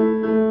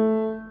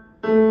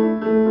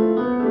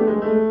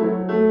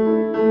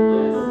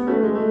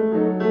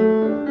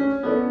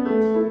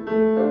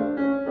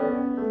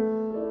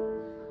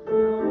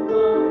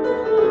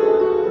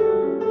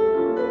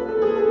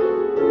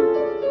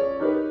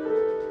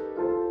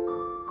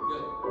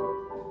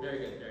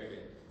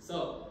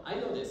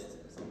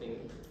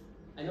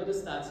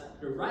 That's it.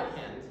 Your right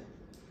hand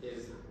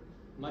is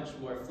much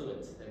more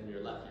fluent than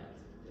your left hand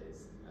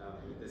is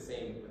with the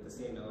same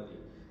melody.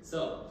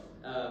 So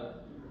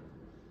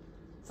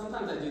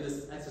sometimes I do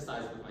this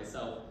exercise with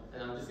myself,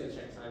 and I'm just going to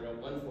check. So I wrote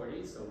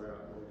 140, so we're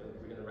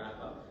going to wrap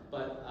up.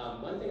 But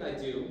one thing I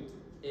do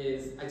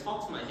is I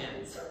talk to my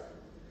hands,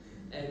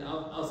 and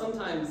I'll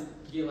sometimes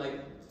be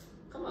like,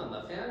 "Come on,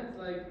 left hand,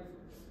 like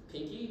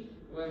pinky,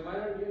 why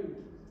aren't you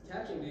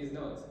catching these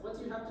notes? What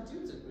do you have to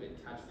do to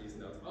catch these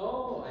notes?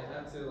 Oh, I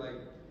have to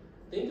like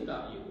think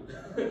about you."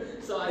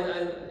 So I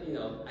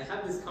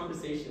have this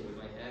conversation with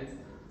my hands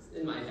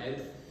in my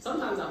head,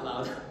 sometimes out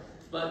loud.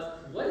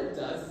 But what it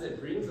does is it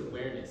brings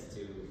awareness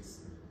to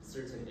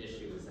certain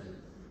issues, and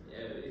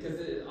because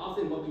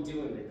often what we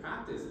do when we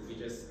practice is we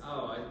just,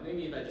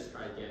 maybe if I just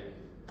try again,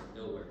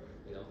 it'll work,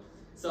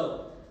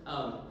 So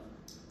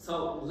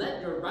so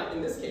let your right,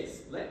 in this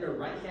case, let your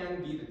right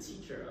hand be the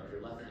teacher of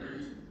your left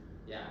hand.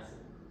 Yeah.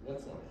 So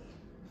once more.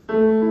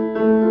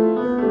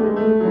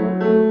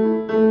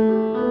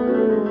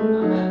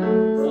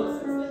 So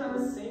since they have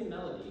the same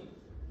melody,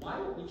 why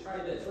don't we try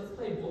this? Let's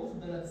play both of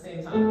them at the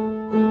same time.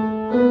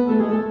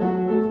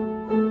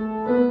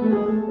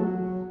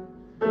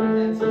 Right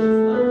hand teaches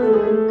left.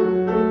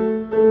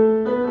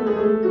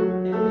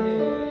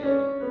 Hey.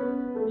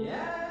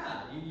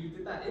 Yeah, you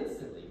did that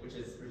instantly, which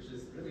is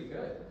really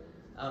good.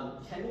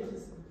 Can you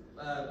just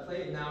play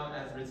it now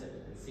as written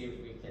and see if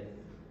we can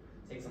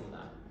take some of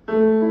that?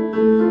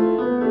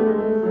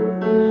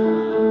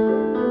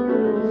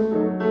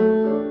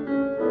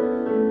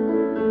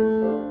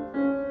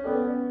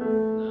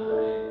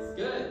 Nice,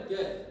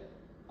 good.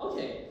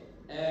 Okay,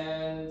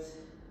 and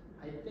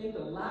I think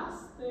the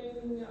last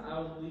thing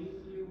I'll leave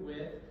you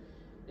with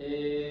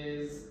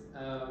is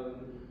the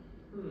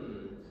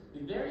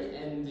very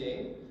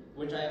ending,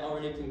 which I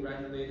already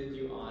congratulated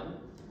you on.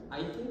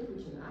 I think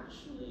we can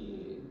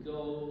actually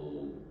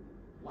go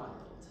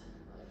wild,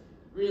 like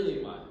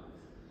really wild.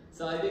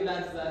 So I think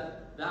that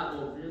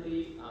will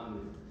really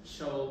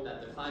show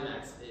that the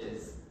climax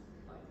is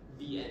like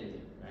the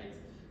ending, right?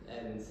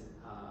 And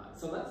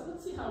so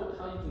let's see how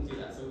you can do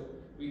that. So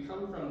we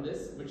come from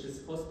this, which is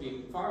supposed to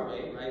be far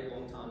away, right?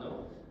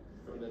 Lontano,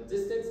 from the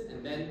distance,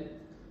 and then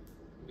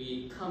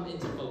we come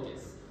into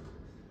focus.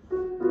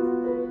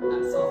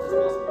 As soft as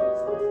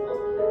possible.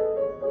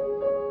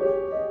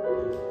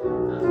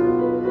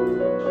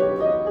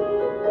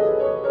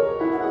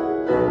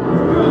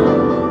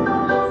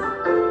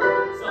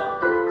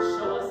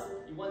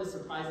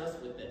 Surprise us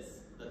with this.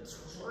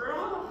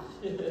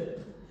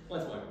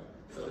 Once more.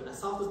 So as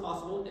soft as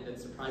possible, and then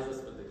surprise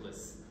us with the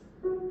gliss.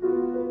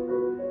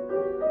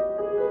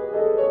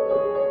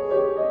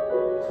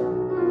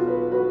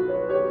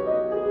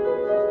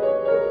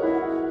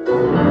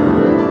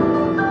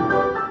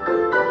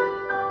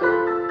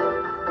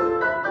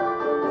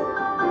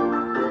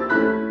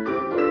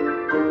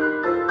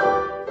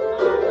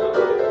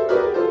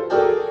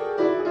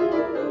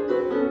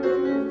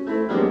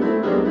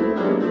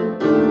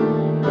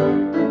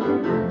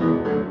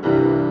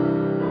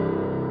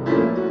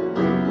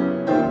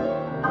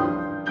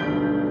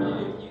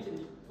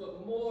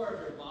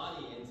 her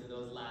body into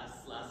those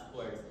last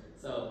chords.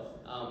 So,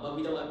 but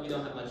we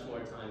don't have much more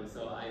time.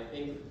 So I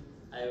think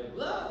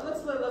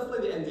let's play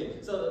the ending.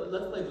 So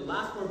let's play the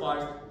last 4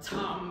 bars.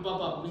 Tam ba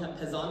ba. We have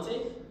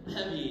pesante,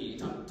 heavy,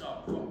 tam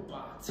tam ba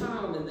ba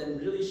tam, and then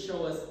really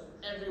show us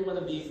every one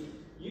of these.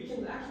 You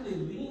can actually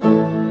lean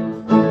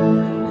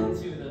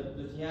into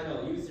the piano.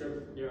 Use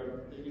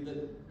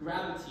the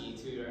gravity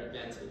to your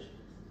advantage.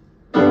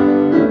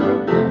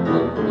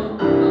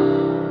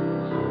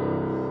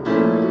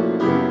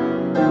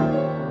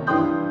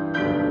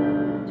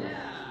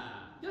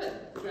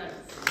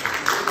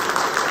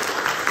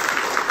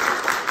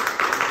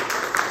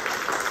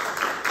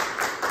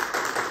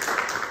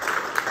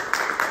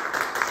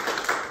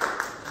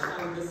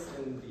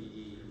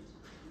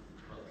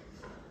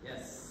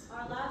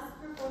 Our last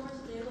performer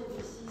today will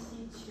be Xixi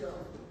Qiu.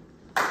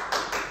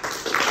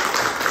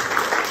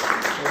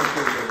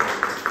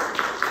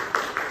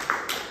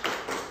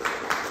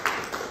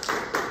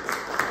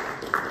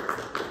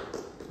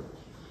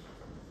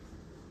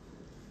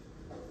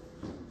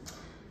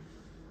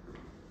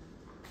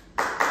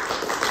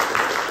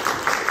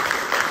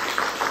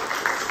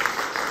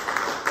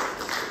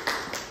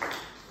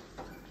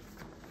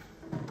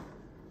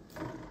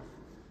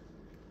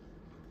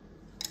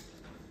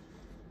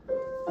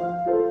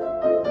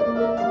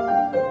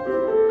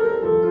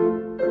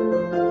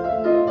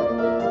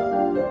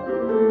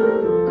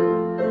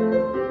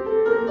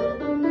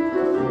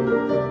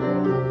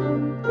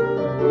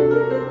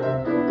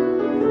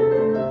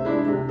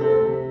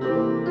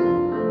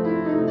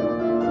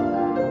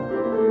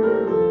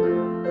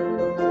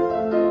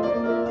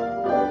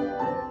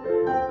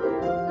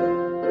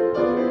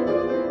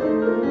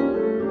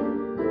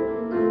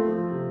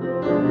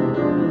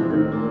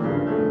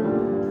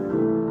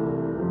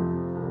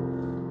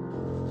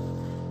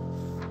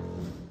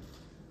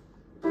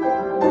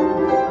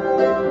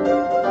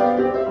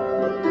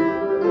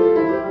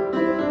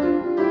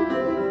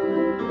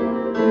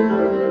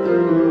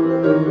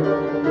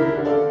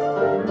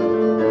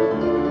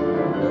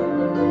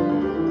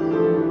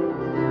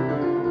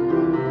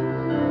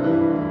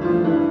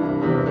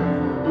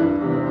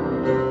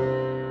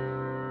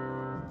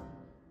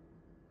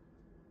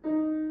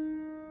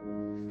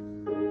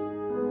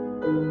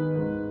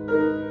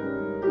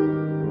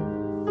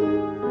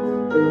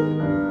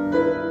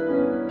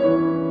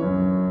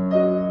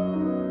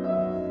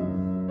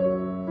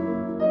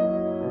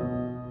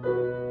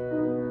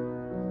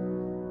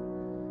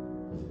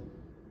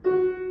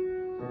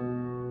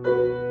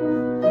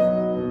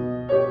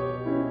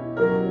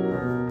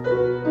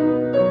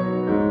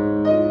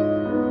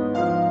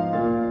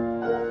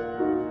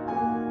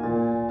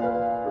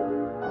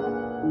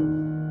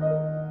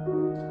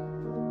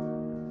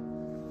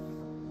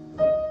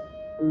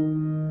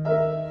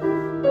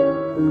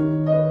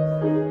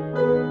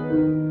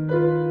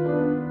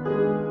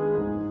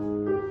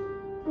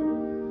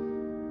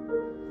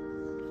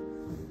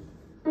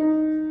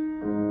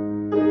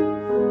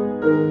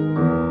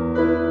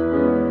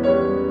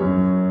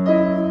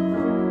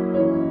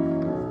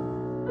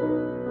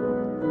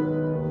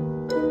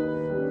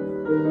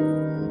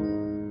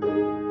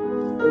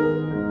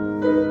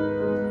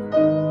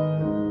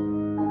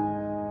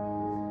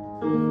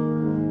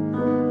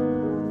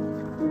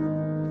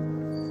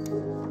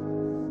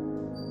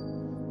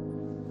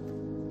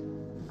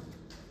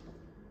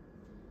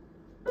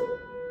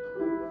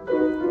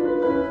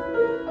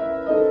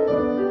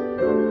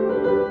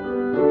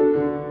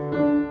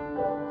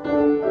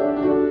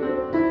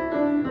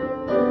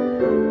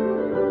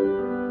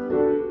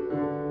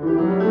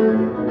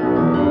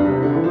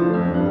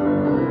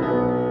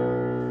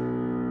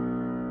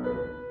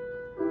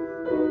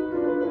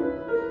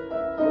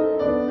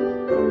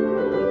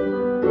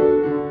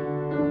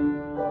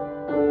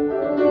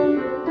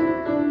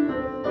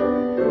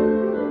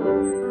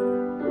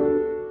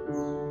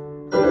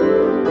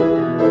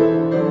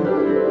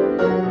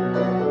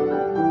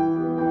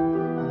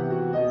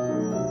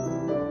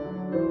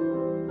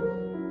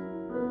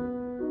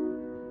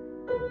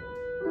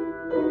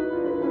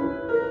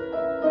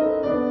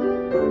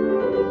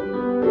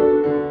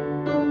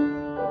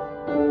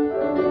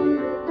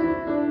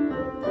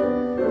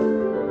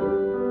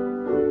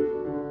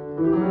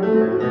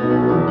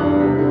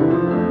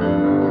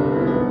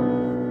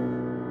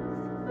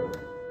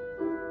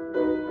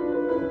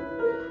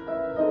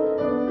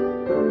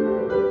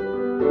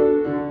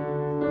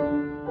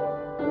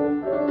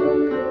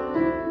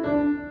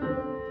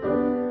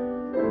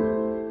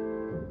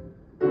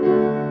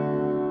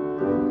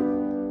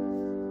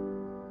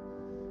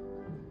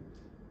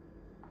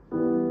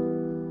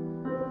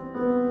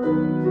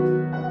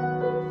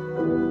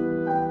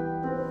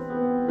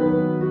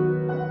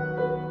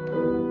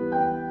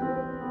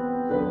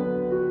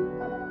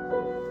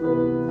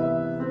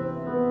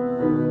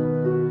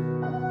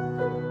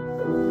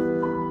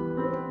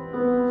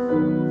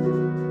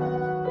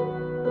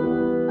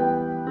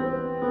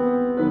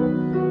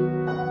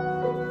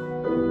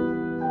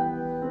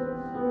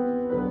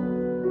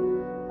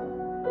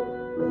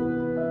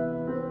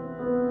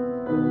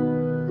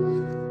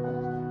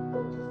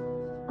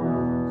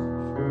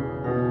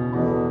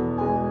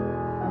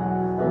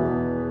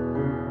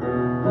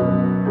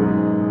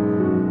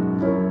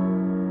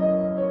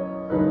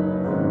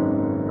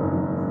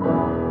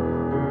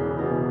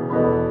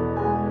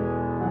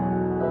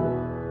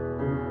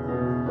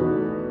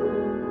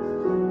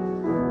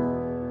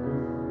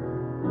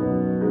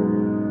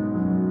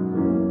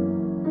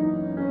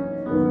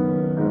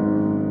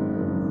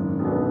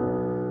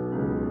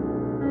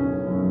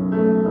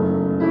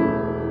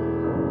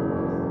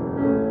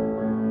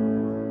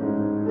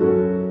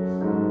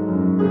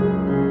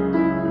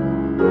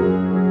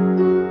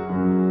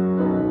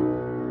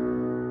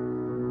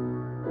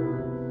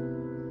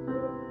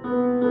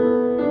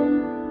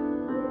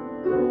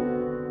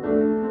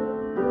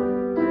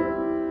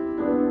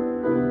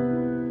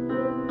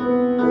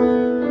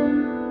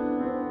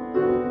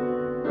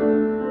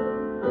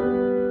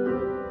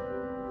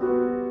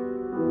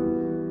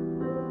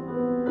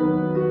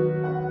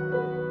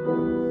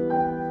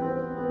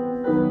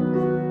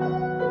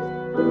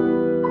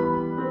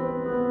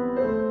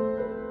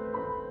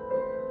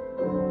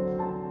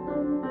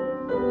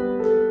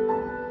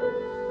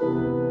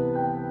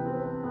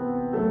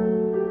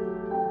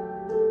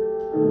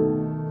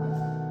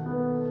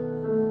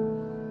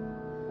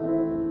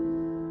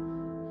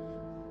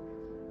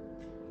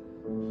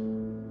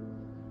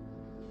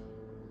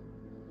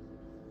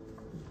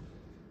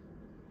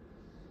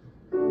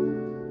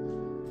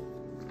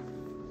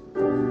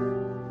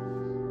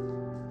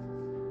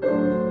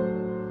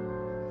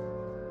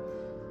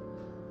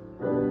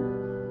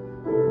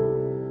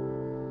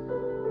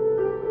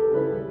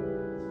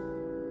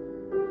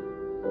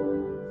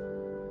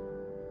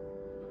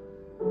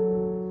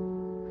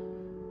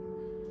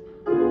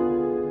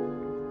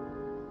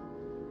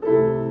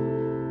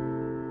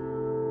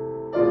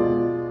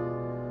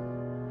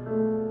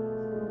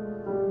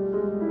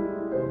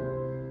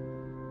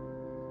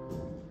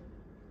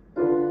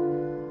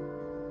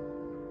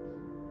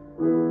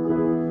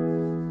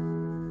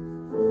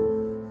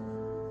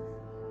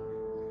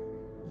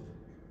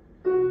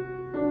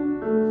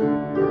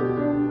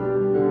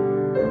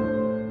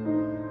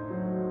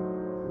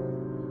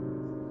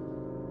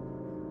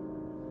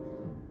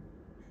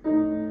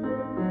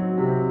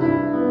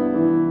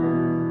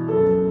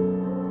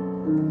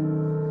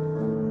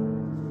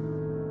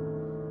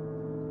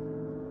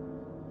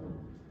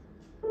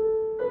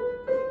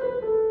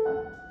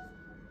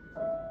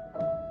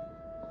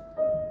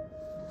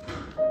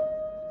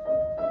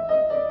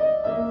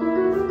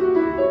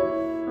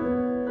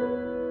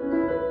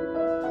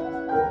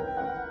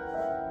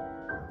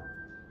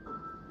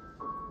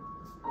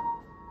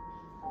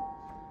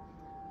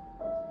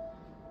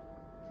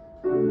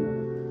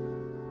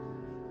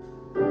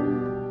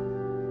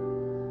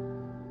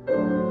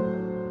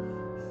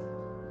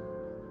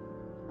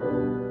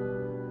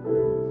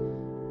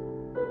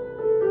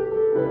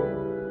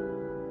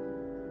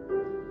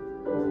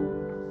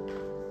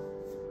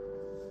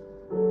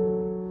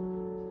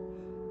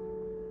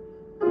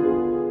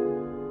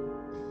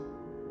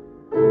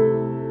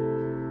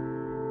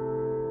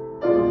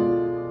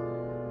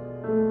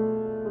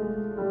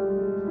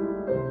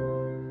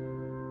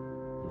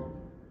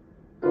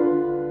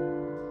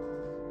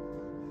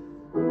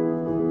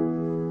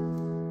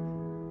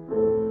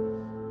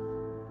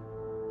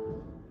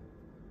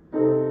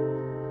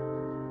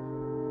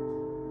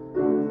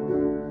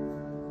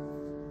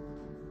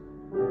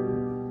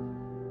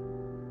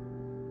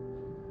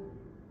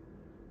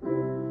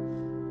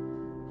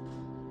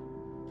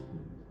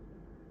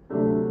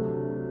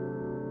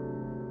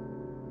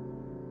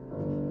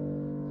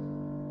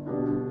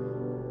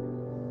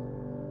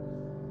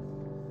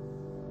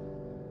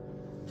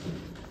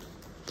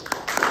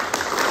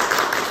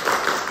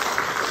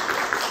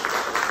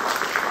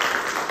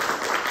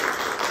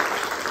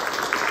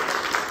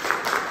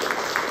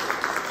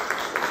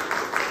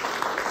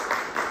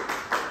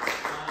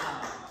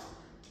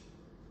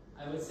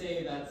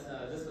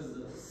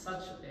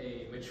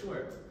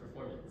 mature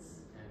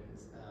performance, and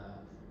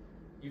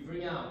you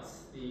bring out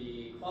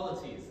the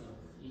qualities of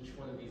each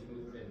one of these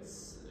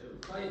movements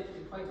quite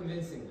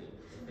convincingly,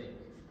 I think.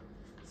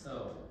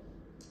 So,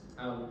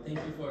 thank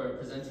you for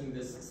presenting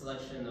this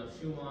selection of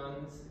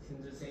Schumann's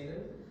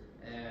Kinderszenen,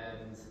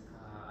 and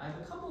I have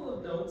a couple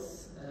of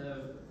notes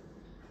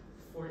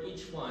for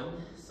each one.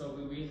 So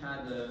we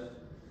had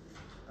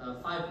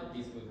 5 of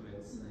these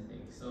movements, I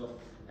think. So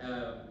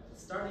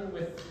starting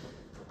with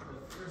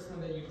the first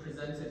one that you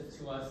presented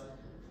to us,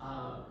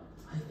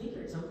 I think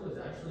your tempo is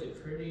actually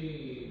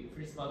pretty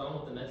spot on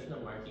with the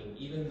metronome marking,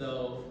 even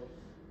though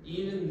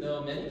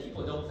many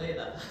people don't play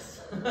that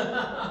fast. Yeah,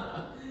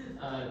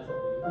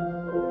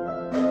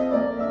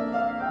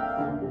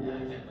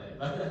 I can't play it.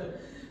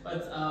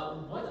 But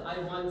what I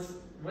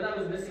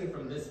was missing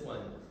from this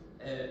one,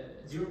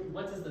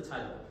 what is the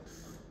title?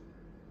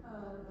 By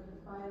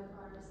the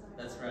Fireside.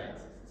 That's right.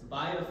 It's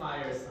By the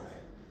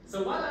Fireside. So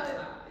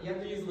you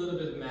have to use a little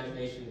bit of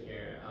imagination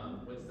here.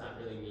 What does that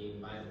really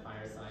mean, by the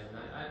fireside?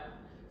 And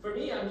for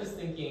me, I'm just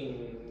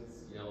thinking,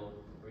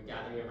 we're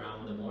gathering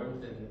around the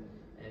warmth and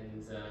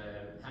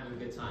having a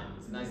good time.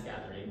 It's a nice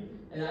gathering.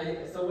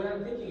 And so what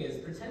I'm thinking is,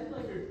 pretend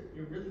like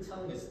you're really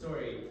telling a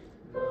story.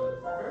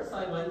 First,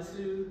 I went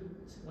to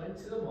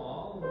the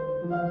mall,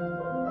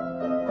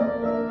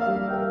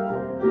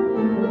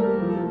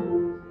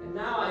 and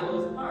now I go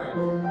to the park.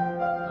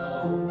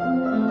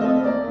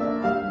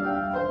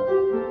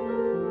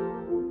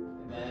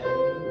 And then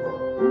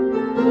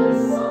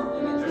there's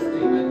something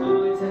interesting that caught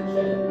my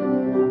attention.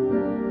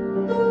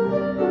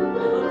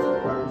 I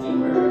looked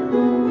deeper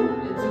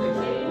into the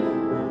cave,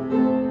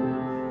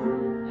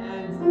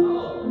 and it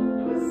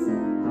was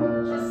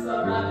just a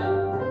rabbit.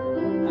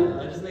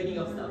 I'm just making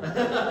up stuff.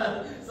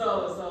 so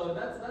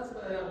that's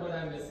what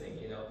I'm missing.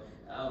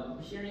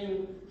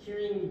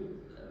 Hearing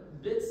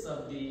bits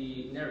of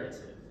the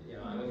narrative.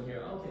 I want to hear,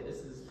 okay, this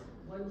is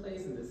one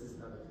place and this is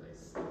another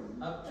place.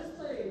 Just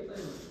play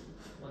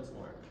once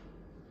more.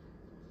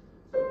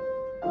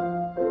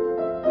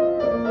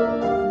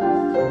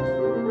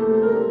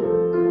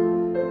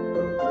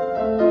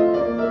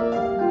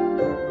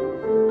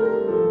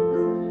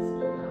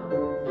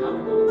 Now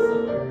we're going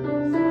somewhere.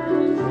 Super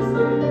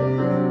interesting.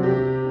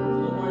 A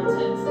little more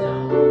intense now.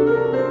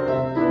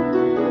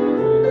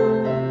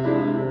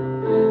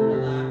 It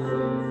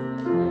relaxes.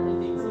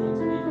 Everything's going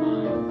to be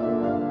fine.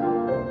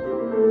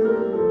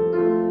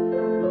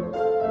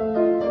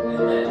 And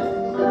then,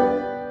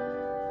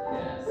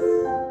 yes,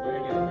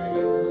 very good, very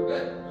good.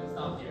 Good, we'll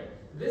stop here.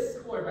 This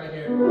chord right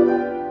here is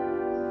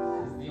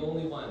the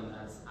only one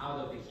that's out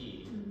of the key,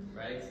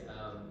 right?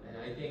 And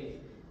I think,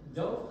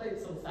 don't play it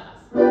so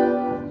fast.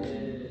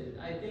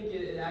 I think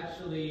it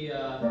actually, you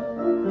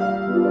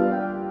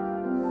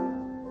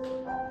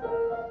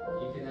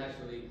can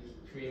actually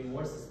create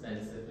more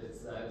suspense if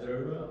it's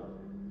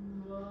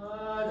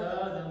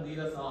lead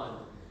us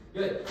on.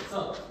 Good,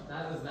 so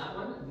that was that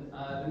one.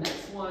 The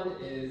next one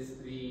is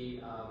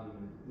the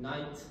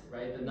knight,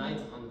 right? The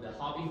knight on the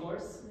hobby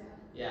horse. Yeah.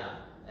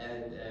 Yeah,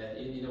 and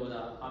you know what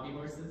a hobby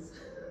horse is?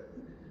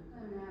 I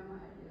don't have my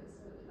idea,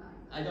 so not.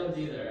 I don't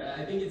either. I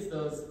think it's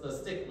the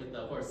stick with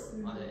the horse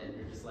on it, and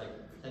you're just like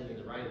pretending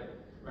to ride it,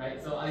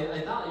 right? So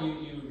I thought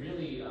you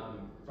really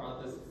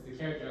brought the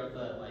character of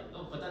the like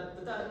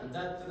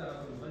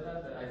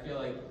I feel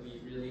like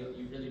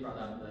you really brought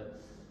out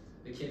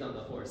the kid on the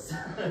horse.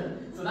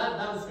 So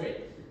that was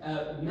great.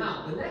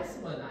 Now the next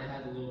one I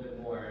had a little bit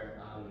more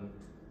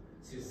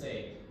to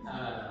say.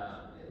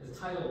 The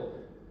title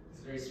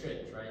is very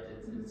strict, right?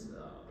 It's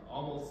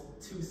almost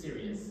too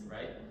serious,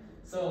 right?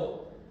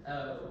 So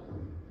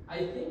I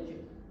think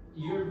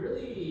you're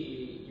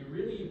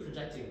really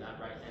projecting that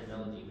right hand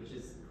melody, which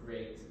is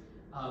great.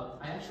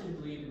 I actually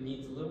believe it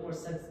needs a little more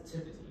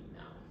sensitivity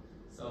now.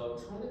 So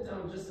tone it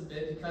down just a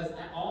bit, because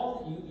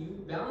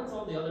you balance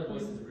all the other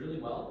voices really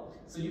well.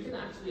 So you can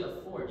actually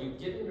afford, you've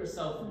given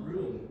yourself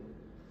room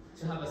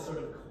to have a sort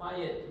of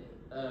quiet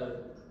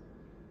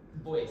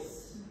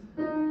voice.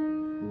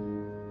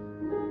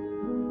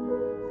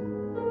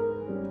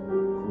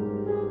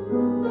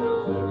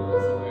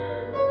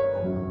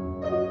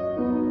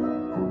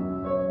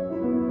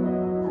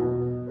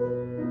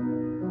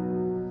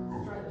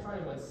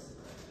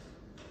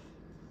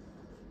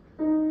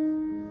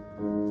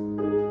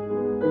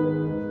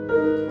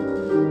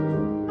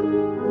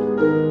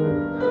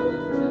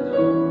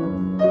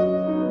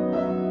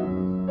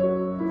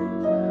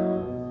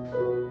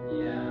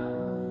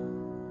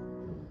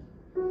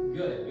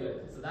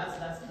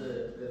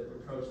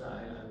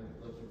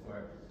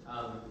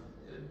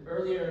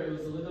 Earlier it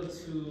was a little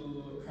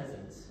too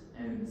present,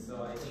 and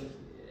so I think,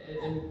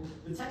 and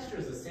the texture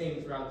is the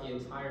same throughout the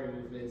entire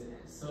movement,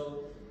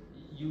 so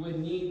you would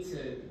need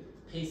to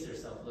pace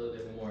yourself a little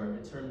bit more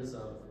in terms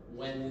of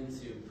when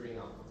to bring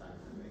out the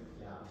dynamic.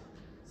 Yeah.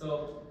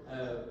 So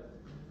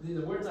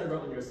the words I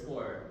wrote in your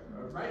score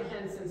are right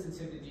hand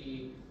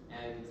sensitivity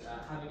and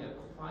having a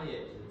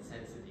quiet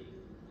intensity.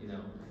 I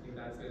think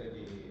that's going to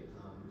be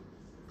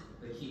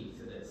the key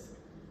to this,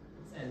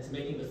 and to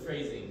making the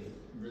phrasing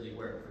really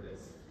work for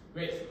this.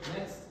 Great.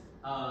 Next,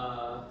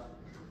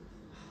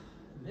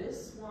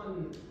 This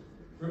one,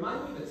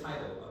 remind me the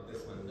title of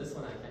this one. This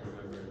one I can't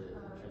remember the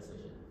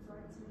translation.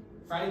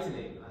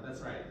 Frightening,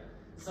 that's right.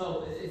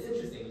 So it's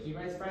interesting. He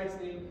writes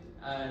frightening,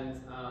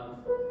 and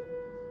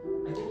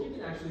I think you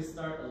can actually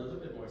start a little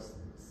bit more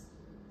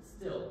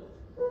still.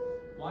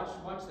 Watch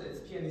that. It's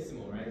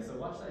pianissimo, right? So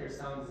watch that your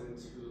sound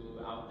isn't too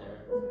out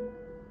there.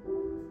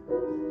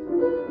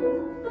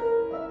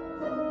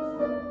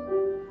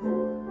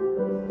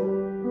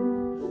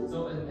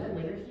 So and then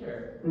when you're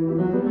here, you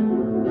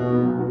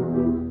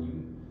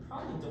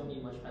probably don't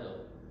need much pedal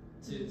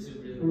to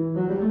really,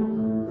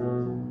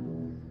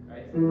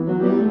 right? I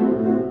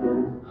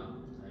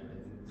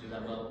didn't do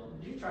that well.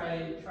 You try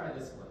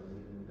this one.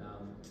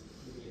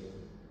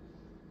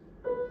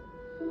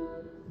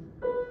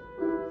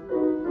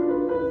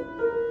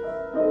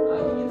 I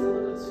think it's a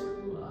little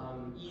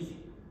too easy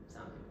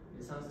sounding.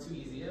 It sounds too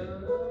easy.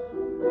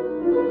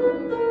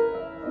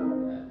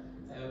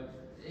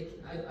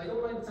 I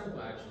don't mind the tempo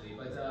actually,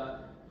 but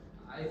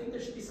I think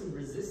there should be some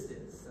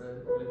resistance.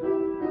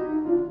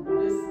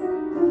 This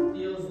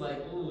feels like,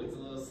 ooh, it's a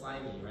little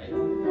slimy, right?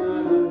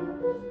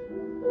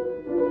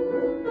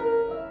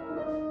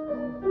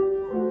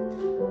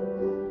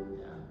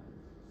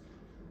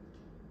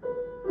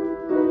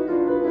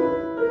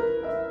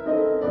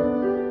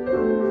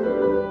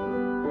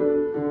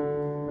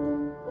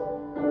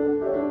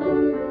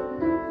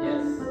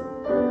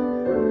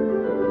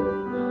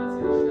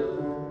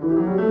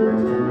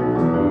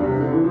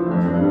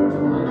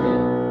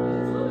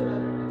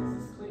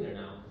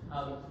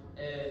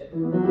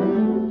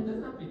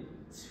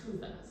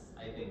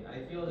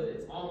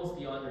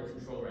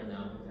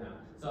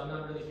 So I'm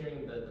not really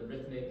hearing the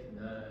rhythmic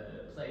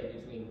play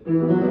between, you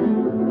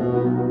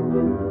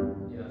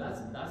know,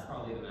 that's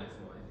probably the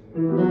maximum, I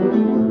think.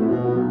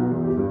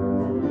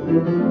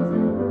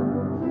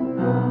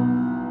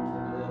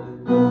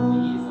 The B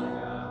is like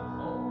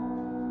oh,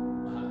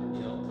 you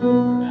know,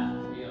 we're back.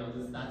 You know,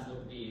 that's what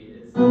the B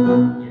is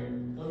here.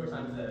 One more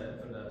time from the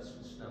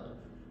Schneller.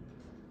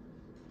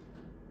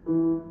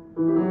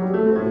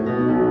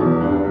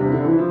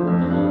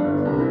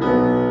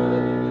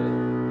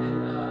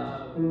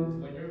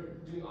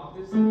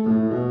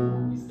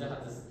 You still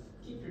have to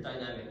keep your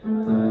dynamic.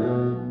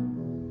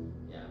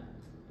 Yeah.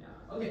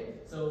 Okay,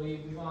 so we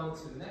move on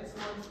to the next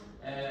one.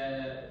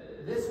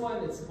 This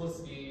one is supposed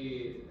to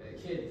be a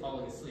kid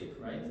falling asleep,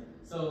 right?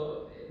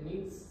 So it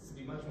needs to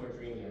be much more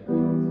dreamy, I think.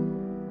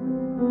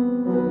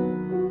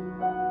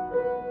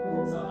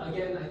 So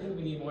again, I think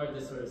we need more of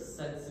this sort of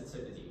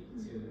sensitivity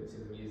to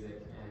the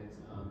music. And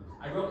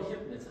I wrote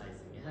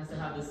hypnotizing. It has to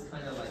have this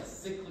kind of like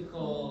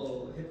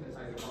cyclical,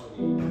 hypnotizing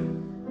quality.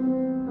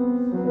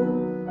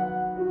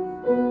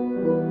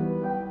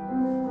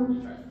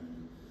 You try.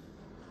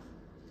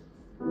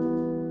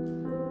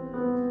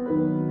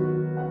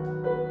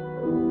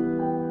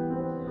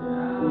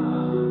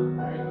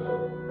 There you go.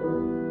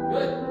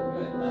 Good.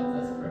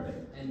 That's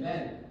perfect. And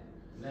then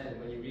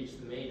when you reach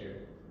the major,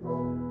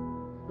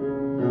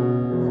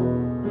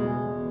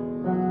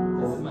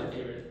 this is my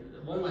favorite,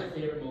 one of my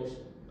favorite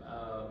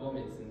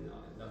moments in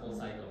the whole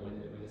cycle when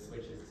it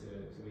switches to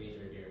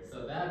major here.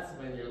 So that's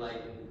when you're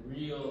like in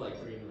real like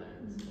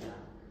dreamland. Yeah.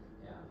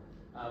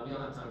 We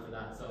don't have time for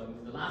that. So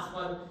the last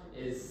one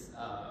is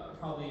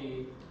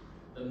probably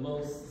the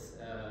most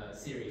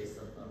serious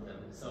of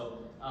them.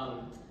 So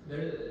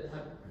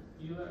have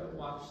you ever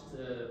watched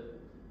the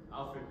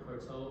Alfred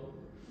Cortot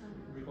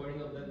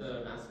recording of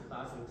the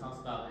Masterclass, and he talks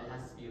about it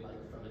has to be like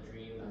from a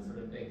dream, that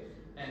sort of thing.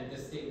 And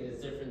this statement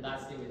is different,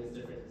 that statement is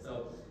different.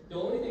 So the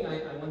only thing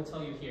I want to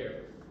tell you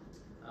here,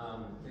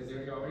 because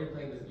you're already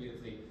playing this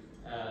beautifully,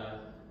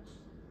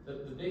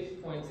 the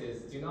big point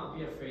is do not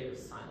be afraid of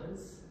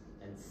silence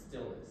and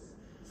stillness.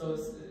 So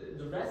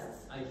the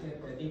rest I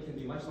think can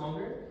be much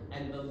longer,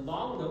 and the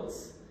long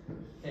notes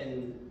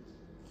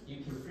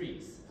you can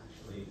freeze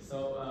actually.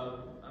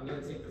 So I'm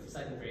going to take the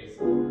second phrase,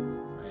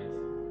 right?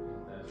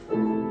 A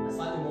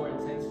slightly more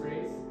intense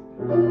phrase.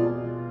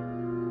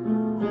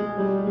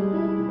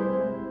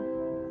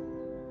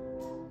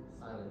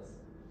 Silence.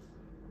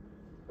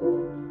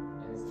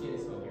 And it's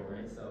pianissimo here,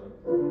 right? So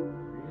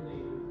really.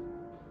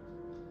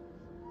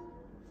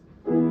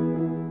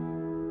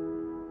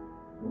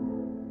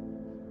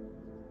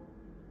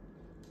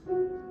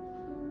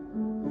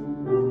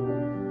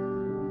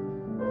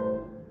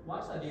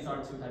 Watch that these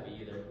aren't too heavy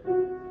either.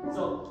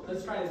 So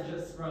let's try it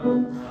just from,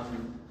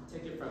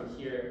 take it from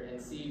here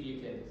and see if you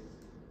can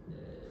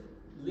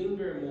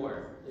linger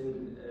more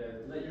and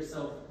let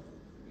yourself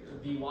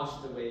be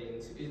washed away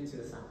into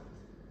the sound.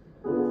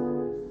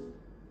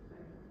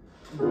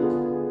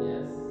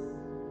 Yes.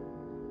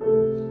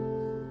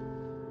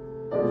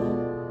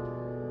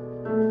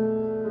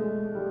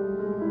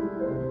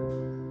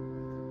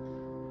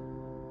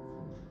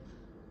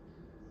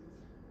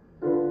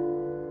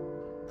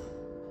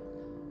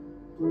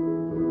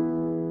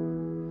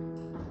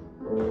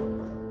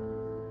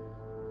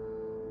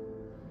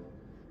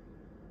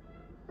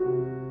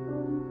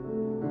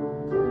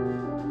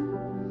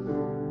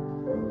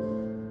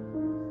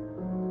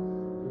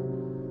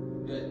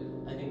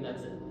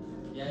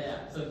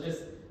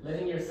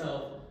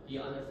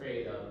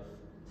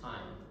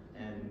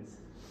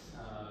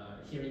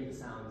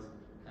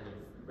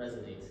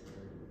 resonate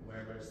in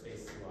wherever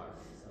space you are.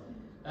 So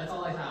that's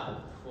all I have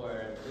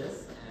for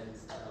this, and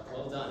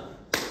well done.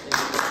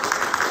 Thank you.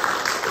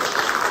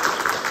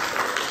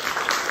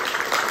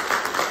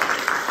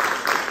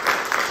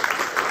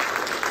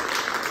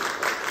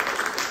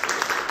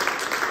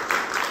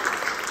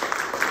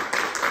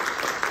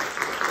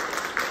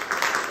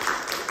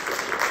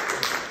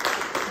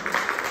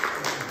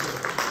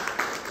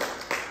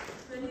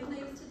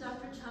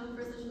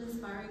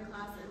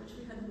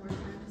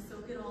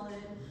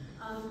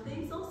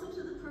 Thanks also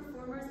to the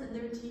performers and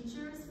their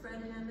teachers,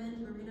 Fred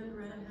Hammond, Marina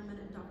Beretta Hammond,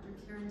 and Dr.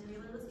 Karen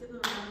Taylor. Let's give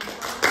them a round of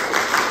applause.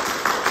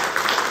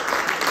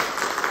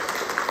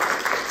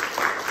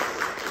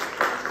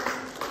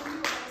 Thank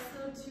you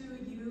also to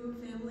you,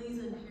 families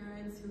and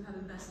parents who have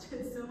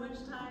invested so much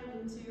time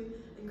into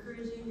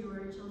encouraging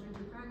your children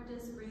to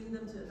practice, bringing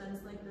them to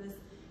events like this.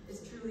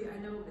 Is truly, I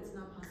know it's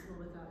not possible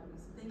without you.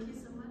 So thank you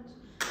so much.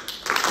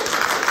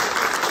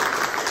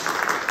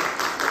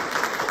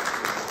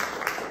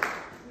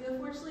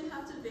 Unfortunately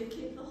have to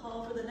vacate the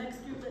hall for the next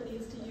group that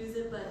needs to use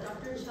it, but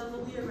Dr. Cheung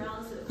will be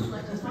around, so if you'd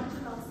like to talk